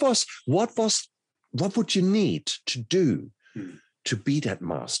what would you need to do to be that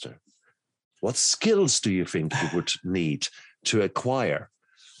master? What skills do you think you would need to acquire?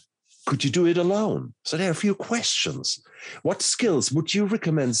 Could you do it alone? So there are a few questions. What skills would you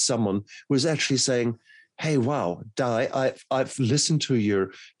recommend someone who is actually saying, hey, wow, Dai, I've listened to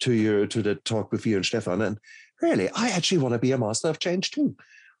the talk with you and Stefan, and really, I actually want to be a master of change too.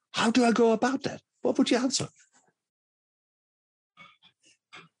 How do I go about that? What would you answer?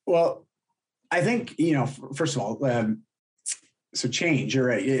 Well, I think, first of all, so change, you're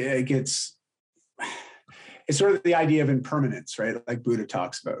right. It's sort of the idea of impermanence, right? Like Buddha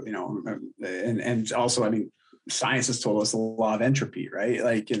talks about, and also, I mean, science has told us the law of entropy, right?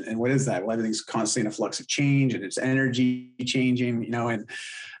 Like, and what is that? Well, everything's constantly in a flux of change and it's energy changing, and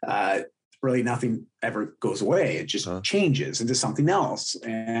really nothing ever goes away. It just changes into something else.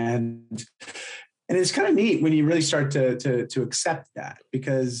 And it's kind of neat when you really start to accept that,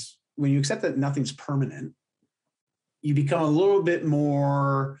 because when you accept that nothing's permanent, you become a little bit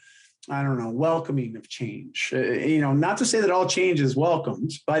more, I don't know, welcoming of change. Not to say that all change is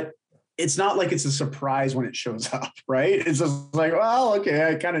welcomed, but it's not like it's a surprise when it shows up, right? It's just like, well, okay,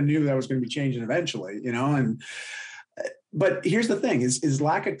 I kind of knew that was going to be changing eventually, but here's the thing is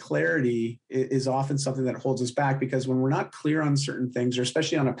lack of clarity is often something that holds us back, because when we're not clear on certain things, or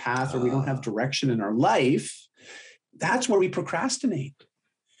especially on a path, or we don't have direction in our life, that's where we procrastinate.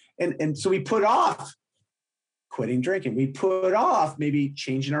 And so we put off quitting drinking. We put off maybe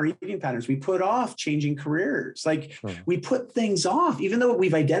changing our eating patterns. We put off changing careers. We put things off, even though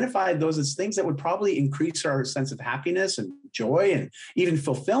we've identified those as things that would probably increase our sense of happiness and joy and even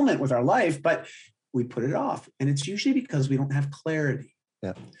fulfillment with our life. But we put it off. And it's usually because we don't have clarity.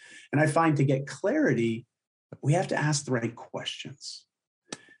 Yeah. And I find to get clarity, we have to ask the right questions.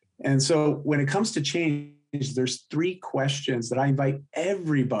 And so when it comes to change, there's 3 questions that I invite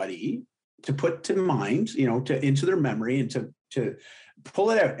everybody to put to mind, into their memory, and to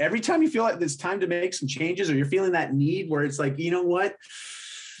pull it out. Every time you feel like it's time to make some changes, or you're feeling that need where it's like, you know what?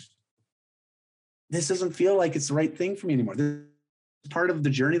 This doesn't feel like it's the right thing for me anymore. Part of the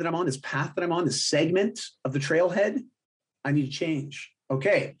journey that I'm on, this path that I'm on, this segment of the trailhead, I need to change.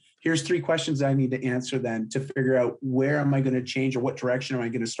 Okay, Here's 3 questions I need to answer then to figure out where am I going to change or what direction am I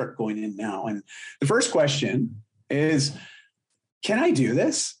going to start going in now. And the first question is, can I do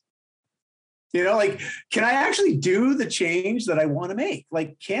this? You know, like, can I actually do the change that I want to make?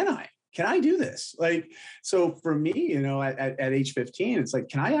 Like, can I do this? Like, so for me, you know, at age 15, it's like,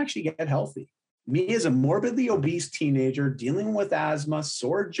 can I actually get healthy? Me as a morbidly obese teenager dealing with asthma,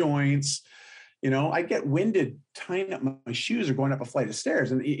 sore joints, you know, I get winded tying up my shoes or going up a flight of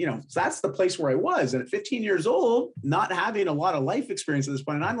stairs. And, you know, so that's the place where I was. And at 15 years old, not having a lot of life experience at this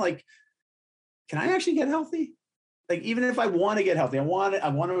point, and I'm like, can I actually get healthy? Like, even if I want to get healthy, I want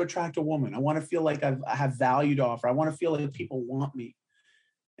to attract a woman. I want to feel like I have value to offer. I want to feel like people want me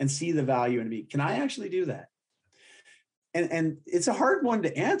and see the value in me. Can I actually do that? And it's a hard one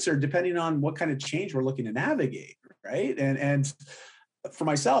to answer depending on what kind of change we're looking to navigate, right? And for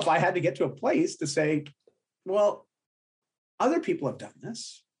myself, I had to get to a place to say, well, other people have done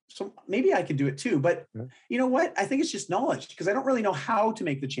this, so maybe I could do it too. But you know what? I think it's just knowledge, because I don't really know how to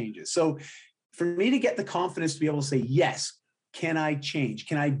make the changes. So for me to get the confidence to be able to say, yes, can I change?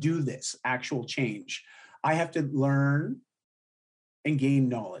 Can I do this actual change? I have to learn and gain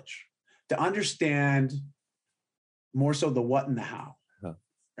knowledge to understand more so the what and the how,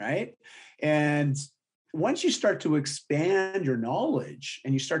 right? And once you start to expand your knowledge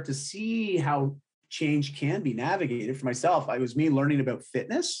and you start to see how change can be navigated, for myself, it was me learning about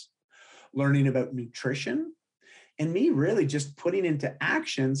fitness, learning about nutrition, and me really just putting into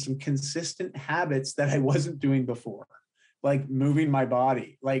action some consistent habits that I wasn't doing before, like moving my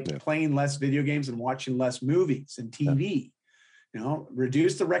body, like playing less video games and watching less movies and TV, you know,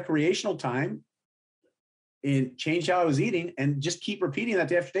 reduce the recreational time and change how I was eating, and just keep repeating that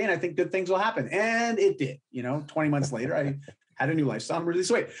day after day. And I think good things will happen. And it did. You know, 20 months later, I had a new lifestyle. I'm really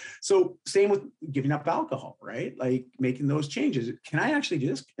sweet. So same with giving up alcohol, right? Like making those changes. Can I actually do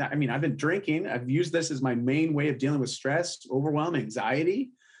this? I mean, I've been drinking. I've used this as my main way of dealing with stress, overwhelm,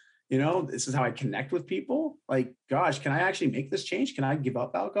 anxiety. You know, this is how I connect with people. Like, gosh, can I actually make this change? Can I give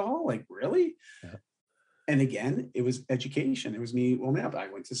up alcohol? Like, really? And again, it was education. It was me warming up. I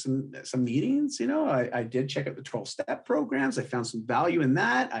went to some meetings, you know, I did check out the 12-step programs. I found some value in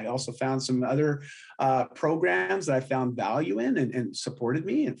that. I also found some other programs that I found value in and supported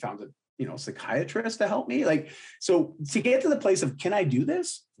me, and found a, you know, psychiatrist to help me. Like, so to get to the place of, can I do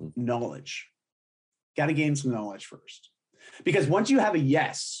this? Knowledge. Got to gain some knowledge first. Because once you have a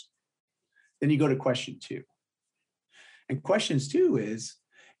yes, then you go to question 2. And questions 2 is,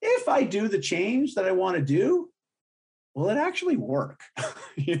 if I do the change that I want to do, will it actually work?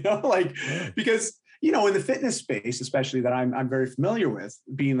 You know, like, because, you know, in the fitness space, especially that I'm very familiar with,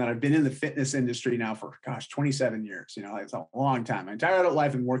 being that I've been in the fitness industry now for, 27 years, you know, it's a long time. My entire adult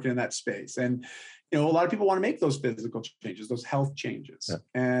life I'm working in that space. And, you know, a lot of people want to make those physical changes, those health changes.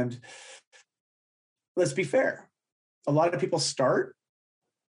 And let's be fair. A lot of people start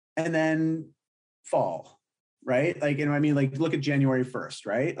and then fall. Right? Like, you know, I mean, like, look at January 1st,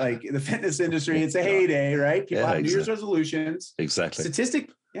 right? Like the fitness industry, it's a heyday, right? People have New Year's resolutions. Exactly.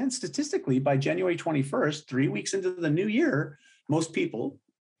 Statistically, by January 21st, 3 weeks into the new year, most people,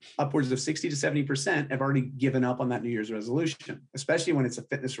 upwards of 60 to 70%, have already given up on that New Year's resolution, especially when it's a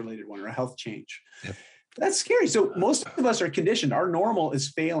fitness related one or a health change. That's scary. So most of us are conditioned. Our normal is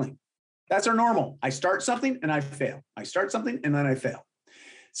failing. That's our normal. I start something and I fail. I start something and then I fail.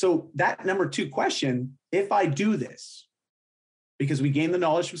 So that number 2 question, if I do this, because we gain the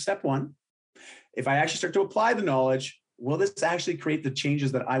knowledge from step 1, if I actually start to apply the knowledge, will this actually create the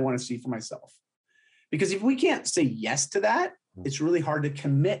changes that I want to see for myself? Because if we can't say yes to that, it's really hard to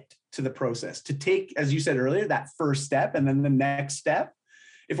commit to the process, to take, as you said earlier, that first step and then the next step.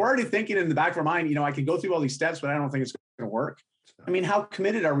 If we're already thinking in the back of our mind, you know, I can go through all these steps, but I don't think it's going to work. I mean, how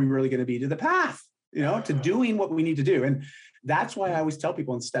committed are we really going to be to the path, you know, to doing what we need to do? And that's why I always tell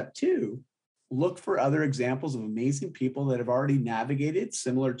people in step 2, look for other examples of amazing people that have already navigated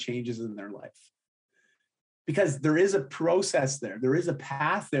similar changes in their life. Because there is a process there. There is a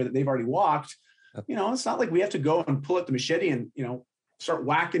path there that they've already walked. You know, it's not like we have to go and pull out the machete and, you know, start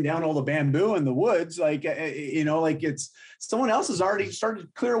whacking down all the bamboo in the woods. Like, you know, like it's someone else has already started to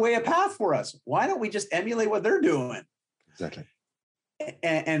clear away a path for us. Why don't we just emulate what they're doing? Exactly.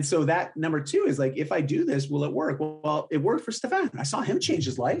 And so that number 2 is like, if I do this, will it work? Well, it worked for Stefan. I saw him change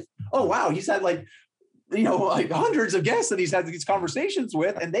his life. Oh, wow. He's had like, you know, like hundreds of guests that he's had these conversations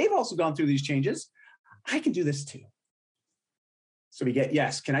with, and they've also gone through these changes. I can do this too. So we get,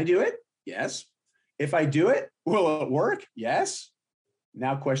 yes. Can I do it? Yes. If I do it, will it work? Yes.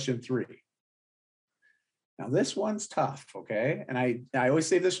 Now question 3. Now this one's tough. Okay. And I always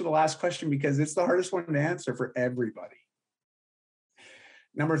save this for the last question because it's the hardest one to answer for everybody.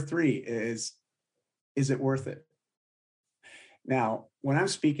 Number 3 is it worth it? Now, when I'm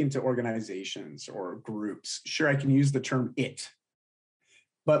speaking to organizations or groups, sure, I can use the term it.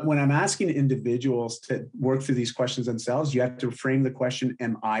 But when I'm asking individuals to work through these questions themselves, you have to frame the question,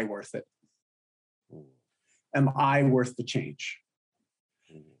 am I worth it? Am I worth the change?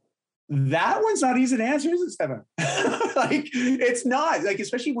 That one's not easy to answer, is it, Stefan? Like, it's not. Like,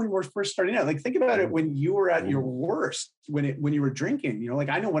 especially when we're first starting out. Like, think about it when you were at your worst, when you were drinking. Like,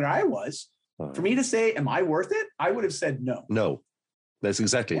 I know when I was. For me to say, am I worth it? I would have said no. No. That's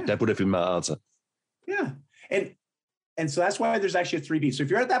exactly, that would have been my answer. Yeah. And so that's why there's actually a 3B. So if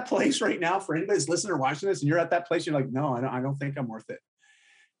you're at that place right now, for anybody that's listening or watching this, and you're at that place, you're like, no, I don't think I'm worth it.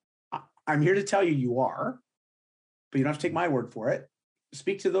 I'm here to tell you, you are, but you don't have to take my word for it.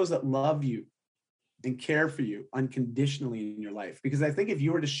 Speak to those that love you and care for you unconditionally in your life. Because I think if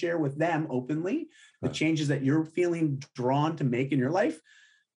you were to share with them openly the changes that you're feeling drawn to make in your life,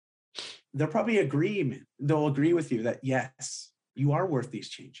 they'll probably agree. They'll agree with you that, yes, you are worth these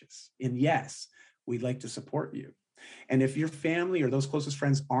changes. And yes, we'd like to support you. And if your family or those closest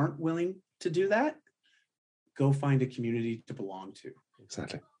friends aren't willing to do that, go find a community to belong to.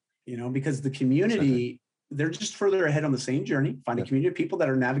 Exactly. Because the community, they're just further ahead on the same journey. Find a community of people that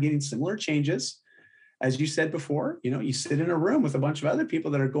are navigating similar changes. As you said before, you sit in a room with a bunch of other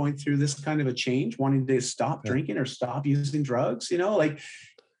people that are going through this kind of a change, wanting to stop drinking or stop using drugs, like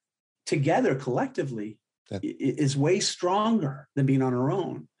together collectively is way stronger than being on our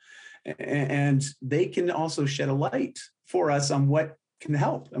own. And they can also shed a light for us on what can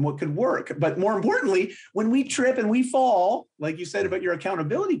help and what could work. But more importantly, when we trip and we fall, like you said about your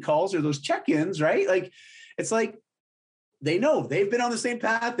accountability calls or those check-ins, right? Like, it's like, they know they've been on the same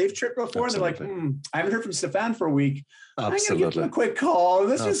path. They've tripped before. Absolutely. And they're like, I haven't heard from Stefan for a week. Absolutely. I'm going to give him a quick call.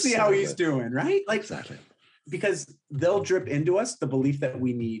 Let's just see how he's doing, right? Like, exactly. Because they'll drip into us the belief that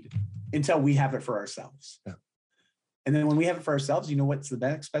we need until we have it for ourselves. Yeah. And then when we have it for ourselves, what's the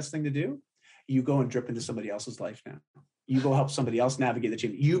best thing to do? You go and drip into somebody else's life now. You go help somebody else navigate the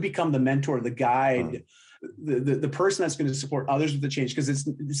change. You become the mentor, the guide, the person that's going to support others with the change. Because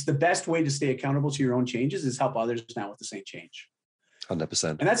it's the best way to stay accountable to your own changes is help others now with the same change.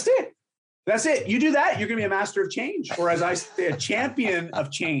 100%. And that's it. That's it. You do that, you're going to be a master of change. Or as I say, a champion of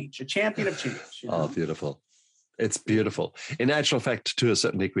change. A champion of change. Oh, beautiful. It's beautiful. In actual fact, to a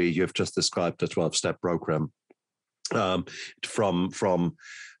certain degree, you've just described the 12-step program. From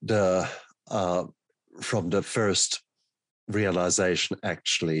the first realization,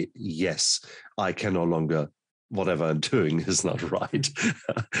 actually, yes, I can no longer, whatever I'm doing is not right.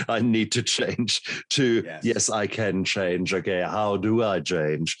 I need to change to, yes, I can change. Okay, how do I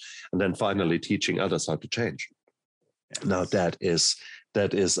change? And then finally teaching others how to change. Yes. Now that is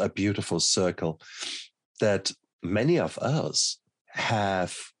a beautiful circle that many of us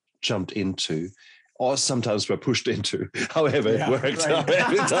have jumped into, or sometimes we're pushed into, however it works.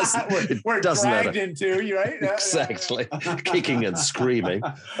 Right. We're doesn't dragged matter. into, you right? Exactly. Kicking and screaming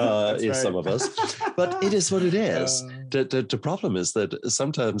is some of us. But it is what it is. The problem is that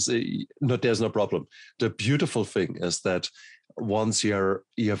sometimes, there's no problem. The beautiful thing is that once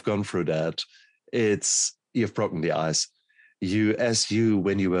you've gone through that, you've broken the ice.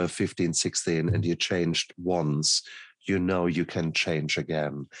 When you were 15, 16 and you changed once, you can change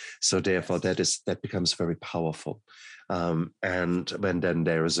again. So therefore that becomes very powerful. And when then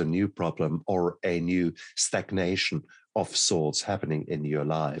there is a new problem or a new stagnation of sorts happening in your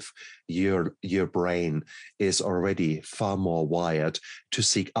life, your brain is already far more wired to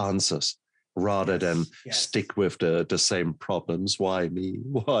seek answers rather than stick with the same problems. Why me?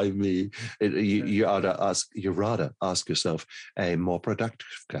 You rather ask yourself a more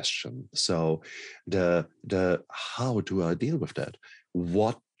productive question. So the how do I deal with that?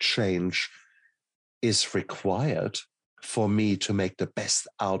 What change is required for me to make the best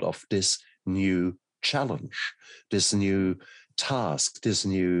out of this new challenge, this new task, this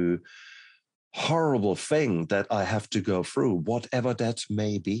new horrible thing that I have to go through, whatever that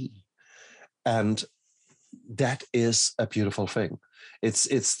may be? And that is a beautiful thing. It's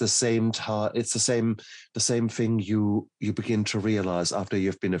the same the same thing you begin to realize after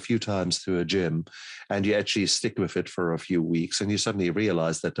you've been a few times to a gym and you actually stick with it for a few weeks and you suddenly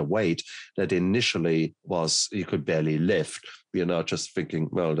realize that the weight that initially was you could barely lift, you're now just thinking,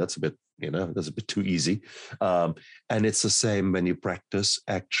 well, that's a bit too easy. And it's the same when you practice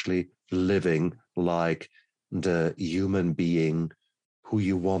actually living like the human being who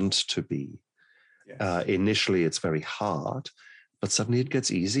you want to be. Initially, it's very hard, but suddenly it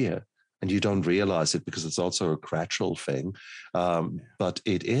gets easier and you don't realize it because it's also a gradual thing. But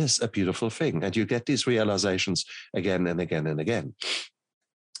it is a beautiful thing. And you get these realizations again and again and again.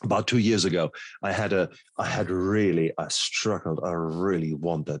 about 2 years ago, I struggled. I really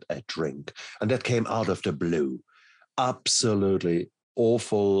wanted a drink, and that came out of the blue. Absolutely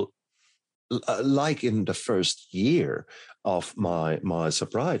awful. Like in the first year of my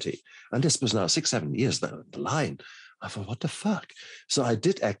sobriety, and this was now 6-7 years down the line. I thought, what the fuck? So I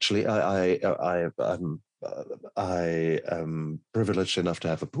did actually. I am privileged enough to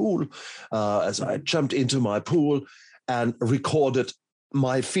have a pool. As I jumped into my pool and recorded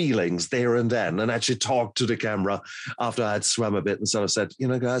my feelings there and then, and actually talked to the camera after I had swum a bit, and sort of said,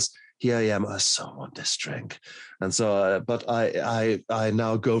 guys, here I am. I so want this drink, and so, but I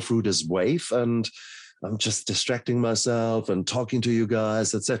now go through this wave, and I'm just distracting myself and talking to you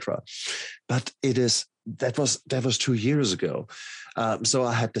guys, etc. But that was 2 years ago, so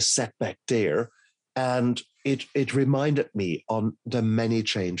I had the setback there, and it reminded me on the many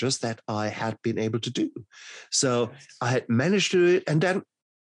changes that I had been able to do. So I had managed to do it, and then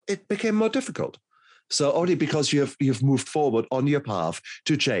it became more difficult. So only because you've moved forward on your path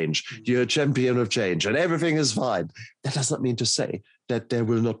to change, you're a champion of change, and everything is fine. That does not mean to say that there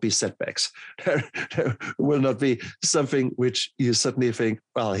will not be setbacks. There will not be something which you suddenly think,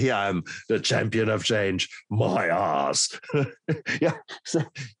 well, here I am, the champion of change, my ass. Yeah, so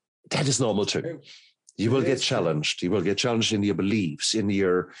that is normal too. You will get challenged. You will get challenged in your beliefs, in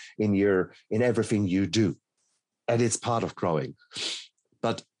everything you do, and it's part of growing.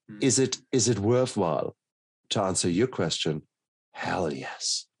 But is it worthwhile? To answer your question, hell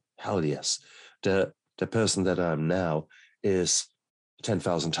yes, hell yes. The person that I am now is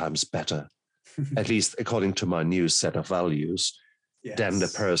 10,000 times better, at least according to my new set of values, than the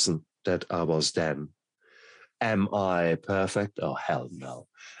person that I was then. Am I perfect? Oh, hell no.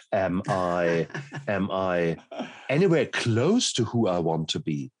 Am I anywhere close to who I want to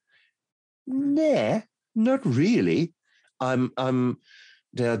be? Nah, not really.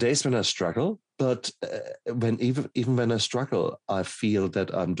 There are days when I struggle, but even when I struggle, I feel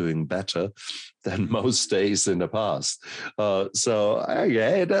that I'm doing better than most days in the past. So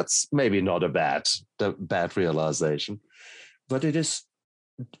that's maybe not a bad realization, but it is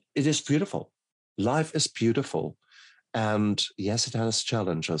beautiful. Life is beautiful. And yes, it has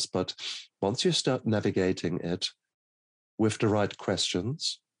challenges, but once you start navigating it with the right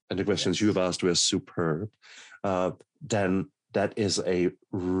questions, and the questions you've asked were superb, then that is a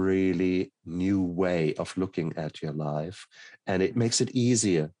really new way of looking at your life. And it makes it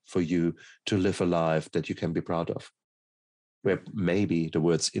easier for you to live a life that you can be proud of, where maybe the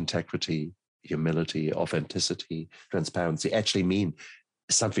words integrity, humility, authenticity, transparency actually mean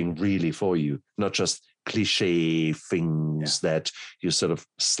something really for you, not just cliche things that you sort of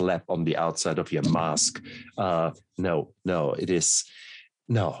slap on the outside of your mask. No, it is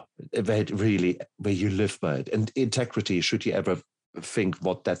really where you live by it. And integrity, should you ever think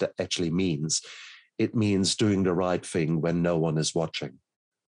what that actually means, it means doing the right thing when no one is watching.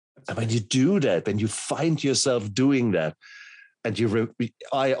 And when you do that, when you find yourself doing that, and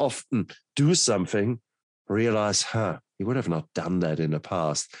I often do something, realize, you would have not done that in the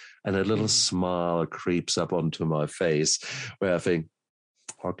past. And a little smile creeps up onto my face where I think,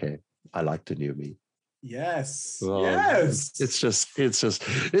 okay, I like the new me. Yes. Well, yes. It's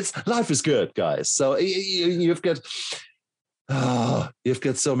life is good, guys. So you've got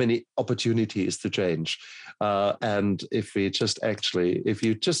so many opportunities to change. And if you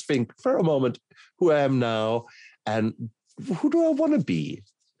just think for a moment, who I am now and who do I want to be?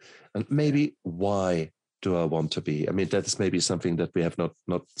 And maybe why do I want to be? I mean, that is maybe something that we have not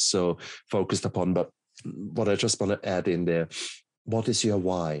so focused upon, but what I just want to add in there, what is your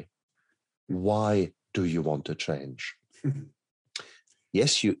why? Why do you want to change?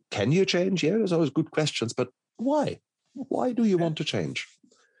 Yes, can you change? Yeah, there's always good questions, but why? Why do you want to change?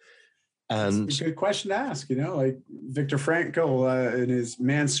 And it's a good question to ask, like Viktor Frankl in his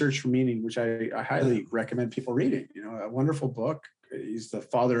Man's Search for Meaning, which I highly recommend people reading, a wonderful book. He's the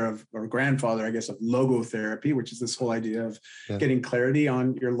father of, or grandfather, I guess, of logotherapy, which is this whole idea of getting clarity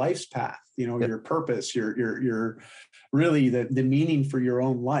on your life's path, your purpose, your really the meaning for your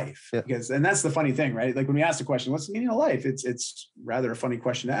own life. And that's the funny thing, right? Like when we ask the question, what's the meaning of life? It's rather a funny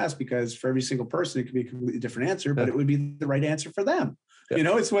question to ask, because for every single person, it could be a completely different answer, but it would be the right answer for them.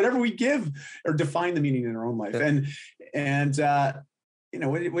 It's whatever we give or define the meaning in our own life. And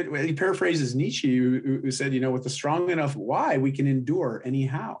when he paraphrases Nietzsche, who said, with a strong enough why, we can endure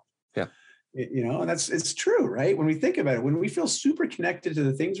anyhow. And it's true, right? When we think about it, when we feel super connected to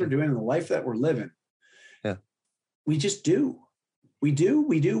the things we're doing in the life that we're living, we just do. We do,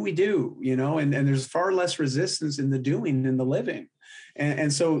 and there's far less resistance in the doing than the living.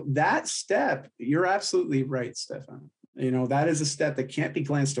 And so that step, you're absolutely right, Stefan. That is a step that can't be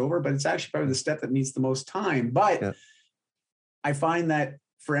glanced over, but it's actually probably the step that needs the most time. But I find that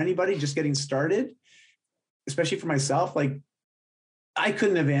for anybody just getting started, especially for myself, like I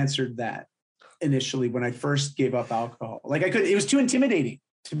couldn't have answered that initially when I first gave up alcohol. Like it was too intimidating,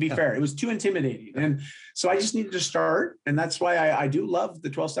 to be fair. It was too intimidating. And so I just needed to start. And that's why I do love the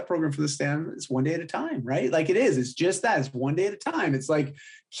 12-step program for the STEM. It's one day at a time, right? Like it is. It's just that. It's one day at a time. It's like,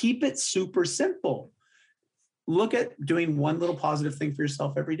 keep it super simple. Look at doing one little positive thing for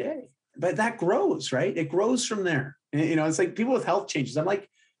yourself every day. But that grows, right? It grows from there. And, it's like people with health changes. I'm like,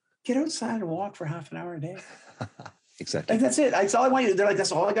 get outside and walk for half an hour a day. Exactly. Like, that's it. That's all I want you to do. They're like,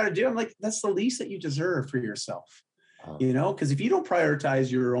 that's all I got to do. I'm like, that's the least that you deserve for yourself. Because if you don't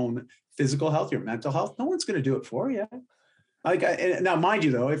prioritize your own physical health, your mental health, no one's going to do it for you. Like, now, mind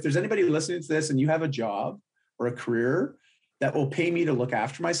you, though, if there's anybody listening to this and you have a job or a career that will pay me to look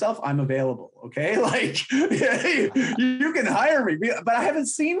after myself, I'm available. Okay. Like you can hire me, but I haven't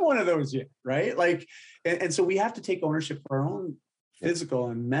seen one of those yet. Right. Like, and so we have to take ownership of our own physical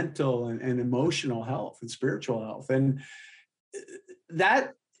and mental and emotional health and spiritual health. And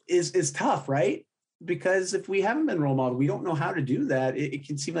that is tough, right? Because if we haven't been role model, we don't know how to do that. It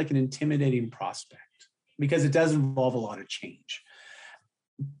can seem like an intimidating prospect because it does involve a lot of change.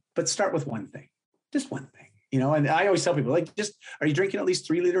 But start with one thing, just one thing, and I always tell people, like, are you drinking at least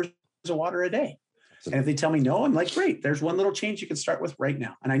 3 liters of water a day? And if they tell me no, I'm like, great, there's one little change you can start with right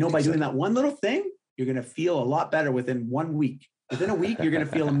now. And I know by doing that one little thing, you're going to feel a lot better within 1 week. Within a week, you're going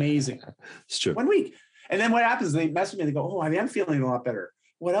to feel amazing. It's true. 1 week. And then what happens is they message me and they go, oh, I am feeling a lot better.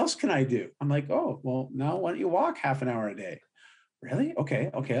 What else can I do? I'm like, oh, well, now why don't you walk half an hour a day? Really?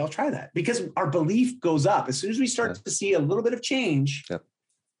 Okay, I'll try that. Because our belief goes up. As soon as we start to see a little bit of change,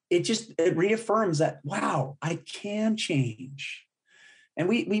 it reaffirms that, wow, I can change. And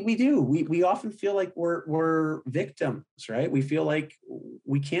we do. We often feel like we're victims, right? We feel like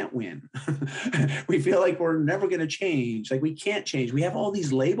we can't win. We feel like we're never going to change. Like we can't change. We have all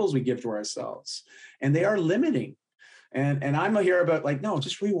these labels we give to ourselves, and they are limiting. And I'm here about like, no,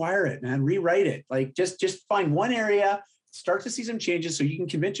 just rewire it, man, rewrite it. Like just find one area, start to see some changes so you can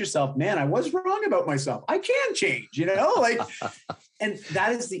convince yourself, man, I was wrong about myself. I can change, like, and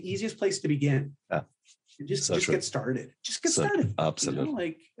that is the easiest place to begin. Yeah. Just get started. Just get started.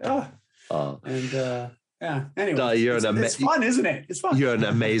 Absolutely. Anyway, Di, it's fun, isn't it? It's fun. You're an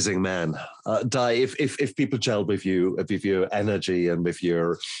amazing man. Di, if people gel with you, with your energy and with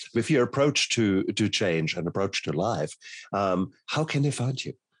your approach to change and approach to life, how can they find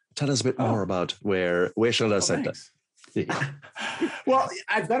you? Tell us a bit more about where shall I send them? Well,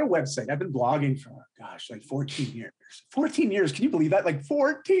 I've got a website. I've been blogging for, like 14 years. 14 years. Can you believe that? Like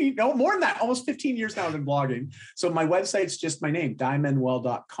 14, no, more than that. Almost 15 years now I've been blogging. So my website's just my name,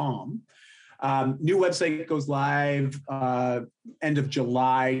 dimanuel.com. New website goes live end of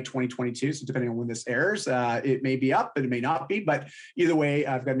July 2022. So depending on when this airs, it may be up, but it may not be. But either way,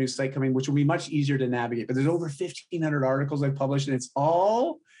 I've got a new site coming, which will be much easier to navigate. But there's over 1,500 articles I've published, and it's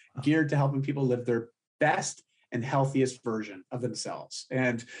all geared to helping people live their best and healthiest version of themselves.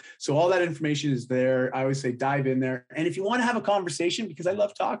 And so all that information is there. I always say dive in there. And if you want to have a conversation, because I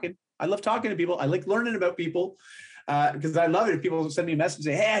love talking to people. I like learning about people. Because I love it if people send me a message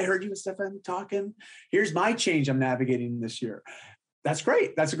and say, hey, I heard you and Stefan talking. Here's my change I'm navigating this year. That's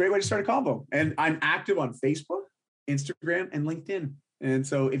great. That's a great way to start a convo. And I'm active on Facebook, Instagram, and LinkedIn. And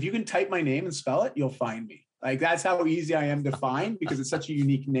so if you can type my name and spell it, you'll find me. Like that's how easy I am to find because it's such a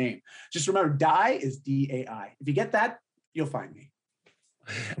unique name. Just remember, Di is D-A-I. If you get that, you'll find me.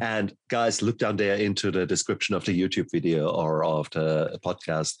 And guys, look down there into the description of the YouTube video or of the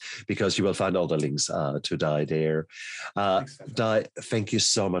podcast, because you will find all the links to Di there. Di, thank you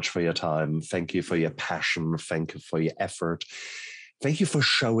so much for your time. Thank you for your passion. Thank you for your effort. Thank you for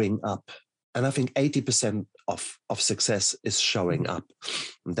showing up. And I think 80% of success is showing up.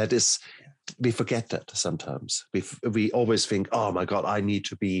 That is, we forget that sometimes. We always think, oh my God, I need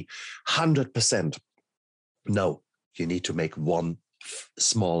to be 100%. No, you need to make one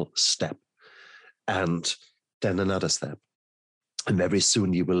small step and then another step. And very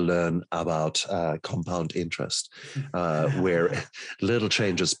soon you will learn about compound interest, where little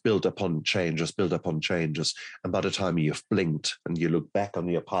changes build upon changes, And by the time you've blinked and you look back on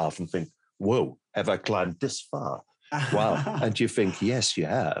your path and think, whoa, have I climbed this far? Wow. And you think, yes, you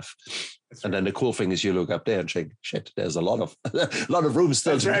have. And then the cool thing is you look up there and think, shit, there's a lot of room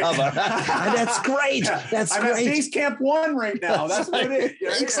still to cover. And that's great. That's I'm great. at Base Camp 1 right now. That's what it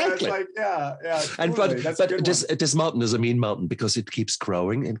is. Exactly. And but this mountain is a mean mountain because it keeps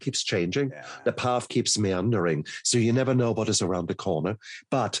growing and keeps changing. Yeah. The path keeps meandering. So you never know what is around the corner.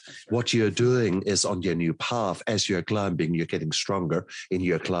 But what you're doing is on your new path, as you're climbing, you're getting stronger in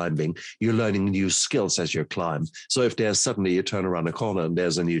your climbing. You're learning new skills as you climb. So if there's suddenly you turn around a corner and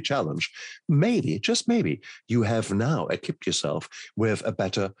there's a new challenge, maybe, just maybe, you have now equipped yourself with a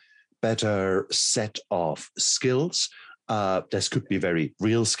better set of skills. This could be very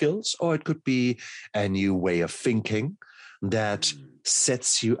real skills, or it could be a new way of thinking that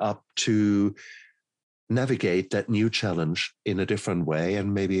sets you up to navigate that new challenge in a different way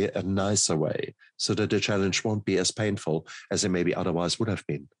and maybe a nicer way, so that the challenge won't be as painful as it maybe otherwise would have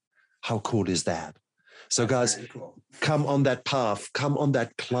been. How cool is that? So guys, cool. Come on that path, come on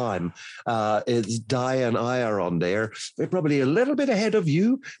that climb. It's Di and I are on there. We're probably a little bit ahead of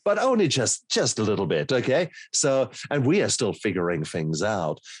you, but only just a little bit, okay? So, and we are still figuring things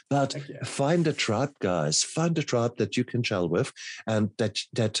out. But find a tribe, guys. Find a tribe that you can gel with, and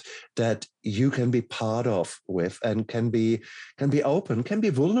that you can be part of with, and can be open, can be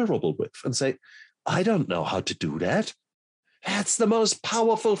vulnerable with, and say, I don't know how to do that. That's the most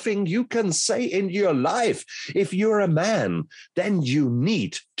powerful thing you can say in your life. If you're a man, then you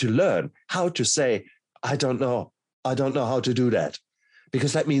need to learn how to say, I don't know how to do that.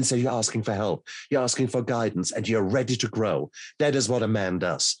 Because that means that you're asking for help, you're asking for guidance, and you're ready to grow. That is what a man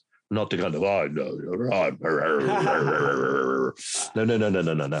does. Not the kind of, I know you're right.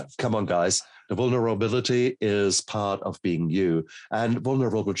 No. Come on, guys. The vulnerability is part of being you. And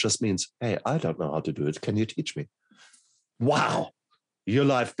vulnerable just means, hey, I don't know how to do it. Can you teach me? Wow, your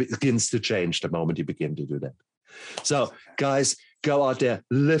life begins to change the moment you begin to do that. So, guys, go out there,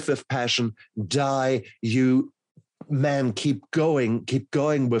 live with passion, Di, you man, keep going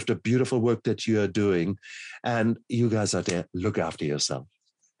with the beautiful work that you are doing. And you guys out there, look after yourself.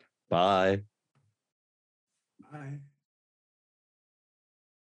 Bye. Bye.